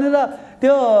जन्मेला भनेर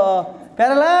त्यो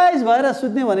प्यारालाइज भएर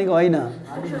सुत्ने भनेको होइन,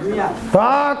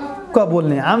 टक्क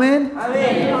बोल्ने। आमेन।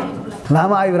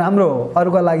 लामो आयु राम्रो हो,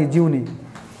 अरूको लागि जिउने।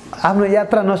 आफ्नो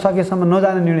यात्रा नसकेसम्म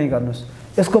नजाने निर्णय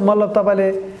गर्नुहोस्। यसको मतलब तपाईँले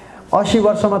 80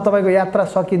 वर्षमा तपाईँको यात्रा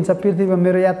सकिन्छ, पृथ्वीमा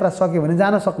मेरो यात्रा सक्यो भने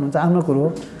जान सक्नुहुन्छ, आफ्नो कुरो हो।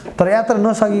 तर यात्रा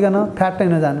नसकिकन फ्याट्टै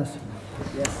नजानुहोस्।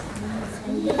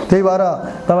 त्यही भएर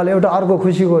तपाईँले एउटा अर्को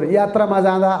खुसीको यात्रामा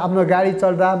जाँदा, आफ्नो गाडी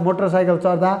चढ्दा, मोटरसाइकल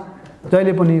चढ्दा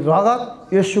जहिले पनि रगत,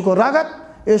 येशूको रगत,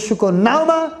 येशूको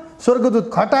नाउँमा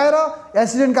स्वर्गदूत खटाएर,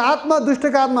 एक्सिडेन्टका आत्मा,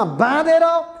 दुष्टका आत्मा बाँधेर,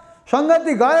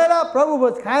 सङ्गति गरेर प्रभु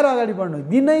भोज खाएर अगाडि बढ्नुहोस्।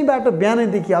 दिनैबाट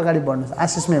बिहानैदेखि अगाडि बढ्नुहोस्,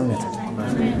 आशिषमै हुनेछ।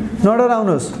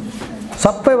 नडराउनुहोस्।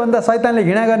 सबैभन्दा शैतानले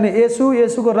घृणा गर्ने येशू,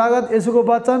 येशूको रगत, येशूको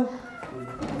वचन,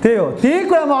 त्यही हो। त्यही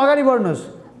कुरामा अगाडि बढ्नुहोस्।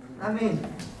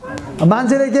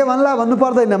 मान्छेले के भन्ला भन्नु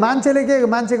पर्दैन। मान्छेले के,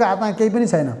 मान्छेको हातमा केही पनि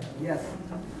छैन।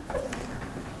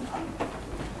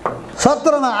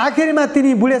 17मा आखिरीमा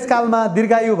तिनी बुढेसकालमा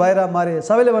दीर्घायु भएर मरे।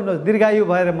 सबैले भन्नुहोस् दीर्घायु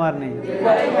भएर मर्ने।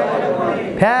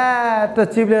 फ्याट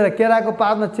चिप्लेर, केराको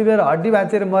पातमा चिप्लेर हड्डी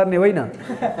भाँचेर मर्ने होइन,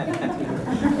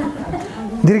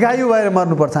 दीर्घायु भएर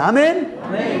मर्नुपर्छ। आमेन।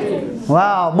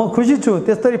 वाह, म खुसी छु।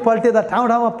 त्यस्तरी पल्टिँदा, ठाउँ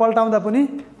ठाउँमा पल्टाउँदा पनि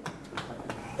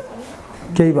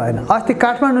केही भएन। अस्ति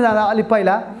काठमाडौँ जाँदा अलि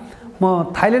पहिला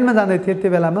म थाइल्यान्डमा जाँदै थिएँ। त्यो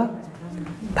बेलामा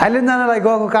थाइल्यान्ड जानलाई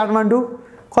गएको काठमाडौँ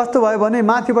कस्तो भयो भने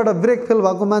माथिबाट ब्रेक फेल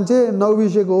भएको मान्छे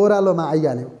नौबिसेको ओह्रालोमा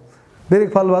आइहाल्यो। ब्रेक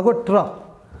फेल भएको ट्रक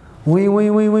उही उही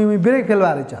उही उही उही ब्रेक फेल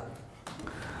भएर छ।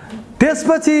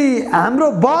 त्यसपछि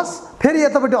हाम्रो बस फेरि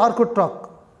यतापट्टि अर्को ट्रक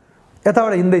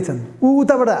यताबाट हिँड्दैछन्, ऊ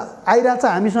उताबाट आइरहेछ,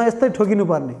 हामीसँग यस्तै ठोकिनु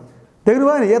पर्ने।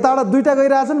 देख्नुभयो नि, यताबाट दुईवटा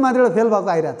गइरहेछन्, माथिबाट फेल भएको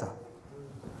आइरहेछ।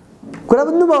 कुरा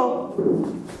बुझ्नुभयो?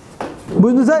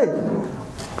 बुझ्नुहोस् है,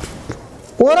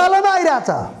 ओह्रालोमा आइरहेछ,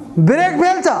 ब्रेक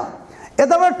फेल छ,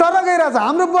 यताबाट टर गइरहेछ,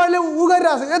 हाम्रो बसले ऊ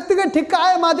गरिरहेछ, यत्तिकै ठिक्क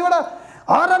आयो, माथिबाट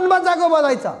हर्न बजाएको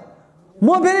बजाइछ। म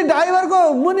फेरि ड्राइभरको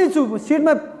मुनि छु,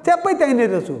 सिटमा च्याप्पै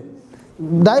त्यहीँनिर छु।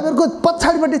 ड्राइभरको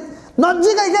पछाडिपट्टि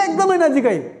नजिकै क्या, एकदमै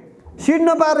नजिकै, सिट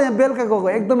नपाएर यहाँ बेलुका गएको,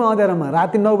 एकदमै अँध्यारोमा,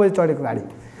 राति 9 बजी चढेको गाडी,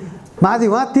 माथि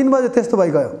उहाँ 3 बजे त्यस्तो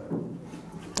भइगयो।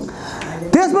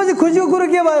 त्यसपछि खुसीको कुरो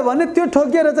के भयो भने त्यो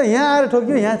ठोकिएर चाहिँ यहाँ आएर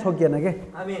ठोकियो, यहाँ ठोकिएन के।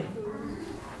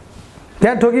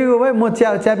 त्यहाँ ठोकिएको भए म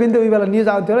च्यापिन्थेँ। उही बेला न्युज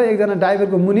आउँथ्यो र एकजना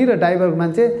ड्राइभरको मुनि र ड्राइभरको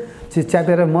मान्छे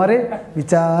च्यापेर मरे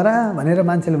बिचारा भनेर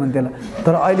मान्छेले भन्थ्यो।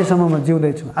 तर अहिलेसम्म म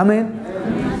जिउँदैछु। आमेन।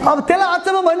 अब त्यसलाई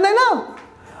अचम्म भन्दैन,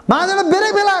 मान्छेबाट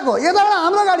ब्रेक फेल आएको, यताबाट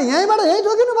हाम्रो गाडी यहीँबाट यहीँ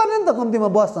ठोकिनु पर्ने नि त, कम्तीमा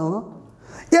बससँग।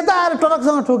 यता आएर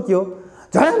ट्रकसँग ठोकियो,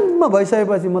 झडम्म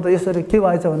भइसकेपछि म त यसरी के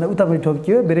भएछ भन्दा उतापट्टि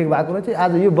ठोकियो ब्रेक भएको रहेछ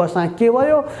आज यो बसमा के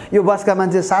भयो यो बसका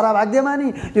मान्छे सारा भाग्यमानी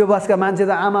यो बसका मान्छे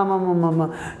त आमामामामा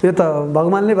यो त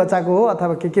भगवानले बचाएको हो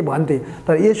अथवा के भन्थे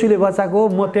तर येशूले बचाएको हो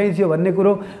म त्यही छु भन्ने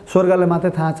कुरो स्वर्गलाई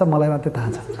मात्रै थाहा छ मलाई मात्रै थाहा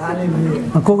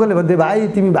छ कोले भन्थे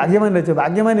भाइ तिमी भाग्यमानी रहेछौ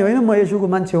भाग्यमानी होइन म येशूको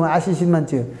मान्छे हो आशिषित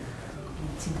मान्छे हो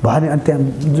भने अनि त्यहाँ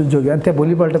जोग्यो अनि त्यहाँ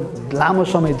भोलिपल्ट लामो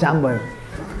समय जाम भयो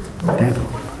त्यहाँ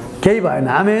केही भएन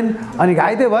आमेन अनि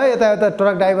घाइते भयो यता यता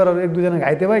ट्रक ड्राइभरहरू एक दुईजना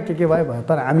घाइते भयो के भयो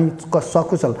तर हामी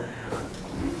सकुशल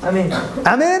आमेन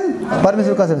आमेन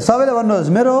परमेश्वर कसरी सबैले भन्नुहोस्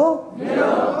मेरो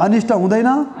अनिष्ट हुँदैन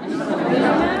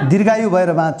दीर्घायु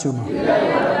भएर बाँच्छु म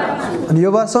अनि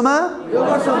यो वर्षमा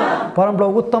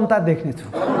परमप्रभुको उत्तमता देख्नेछु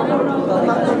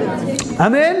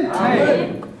आमेन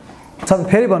सब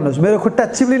फेरि भन्नुहोस् मेरो खुट्टा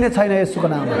चिप्लिने छैन येशूको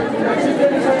नाममा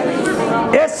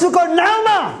येशूको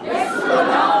नाममा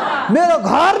मेरो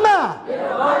घरमा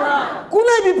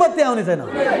कुनै विपत्ति आउने छैन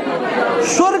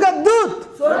स्वर्गदूत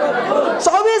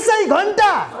 24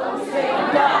 घण्टा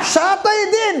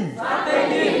 7 दिन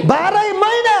 12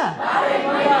 महिना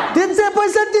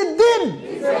 365 दिन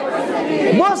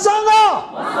मसँग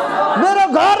मेरो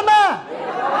घरमा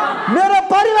मेरो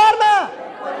परिवारमा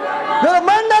मेरो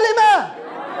मण्डलीमा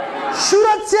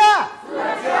सुरक्षा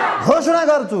घोषणा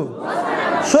गर्छु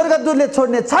स्वर्गदूतले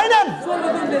छोड्ने छैनन्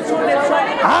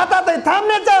हातै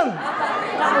थाम्नेछन्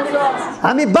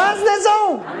हामी बाँच्नेछौँ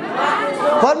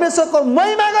परमेश्वरको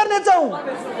महिमा गर्नेछौँ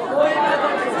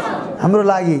हाम्रो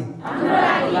लागि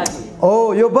ओ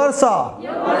यो वर्ष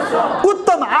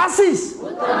उत्तम आशिष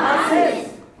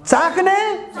चाख्ने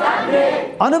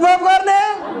अनुभव गर्ने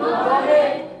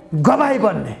गवाही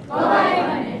बन्ने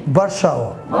वर्ष हो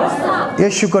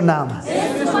येशूको नाममा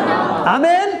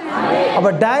आमेन अब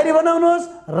डायरी बनाउनुहोस्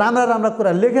राम्रा राम्रा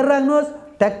कुरा लेखेर राख्नुहोस्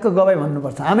ट्याक्क गवाही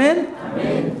भन्नुपर्छ आमेन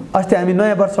अस्ति हामी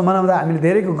नयाँ वर्ष मनाउँदा हामीले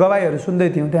धेरैको गवाहीहरू सुन्दै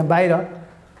थियौँ त्यहाँ बाहिर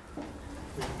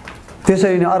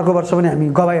त्यसरी नै अर्को वर्ष पनि हामी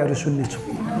गवाहीहरू सुन्नेछौँ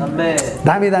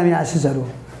दामी दामी आशिषहरू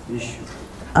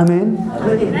आमेन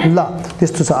ल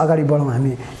त्यस्तो छ अगाडि बढौँ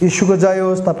हामी येशूको जय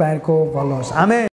होस् तपाईहरुको भलो होस् आमेन।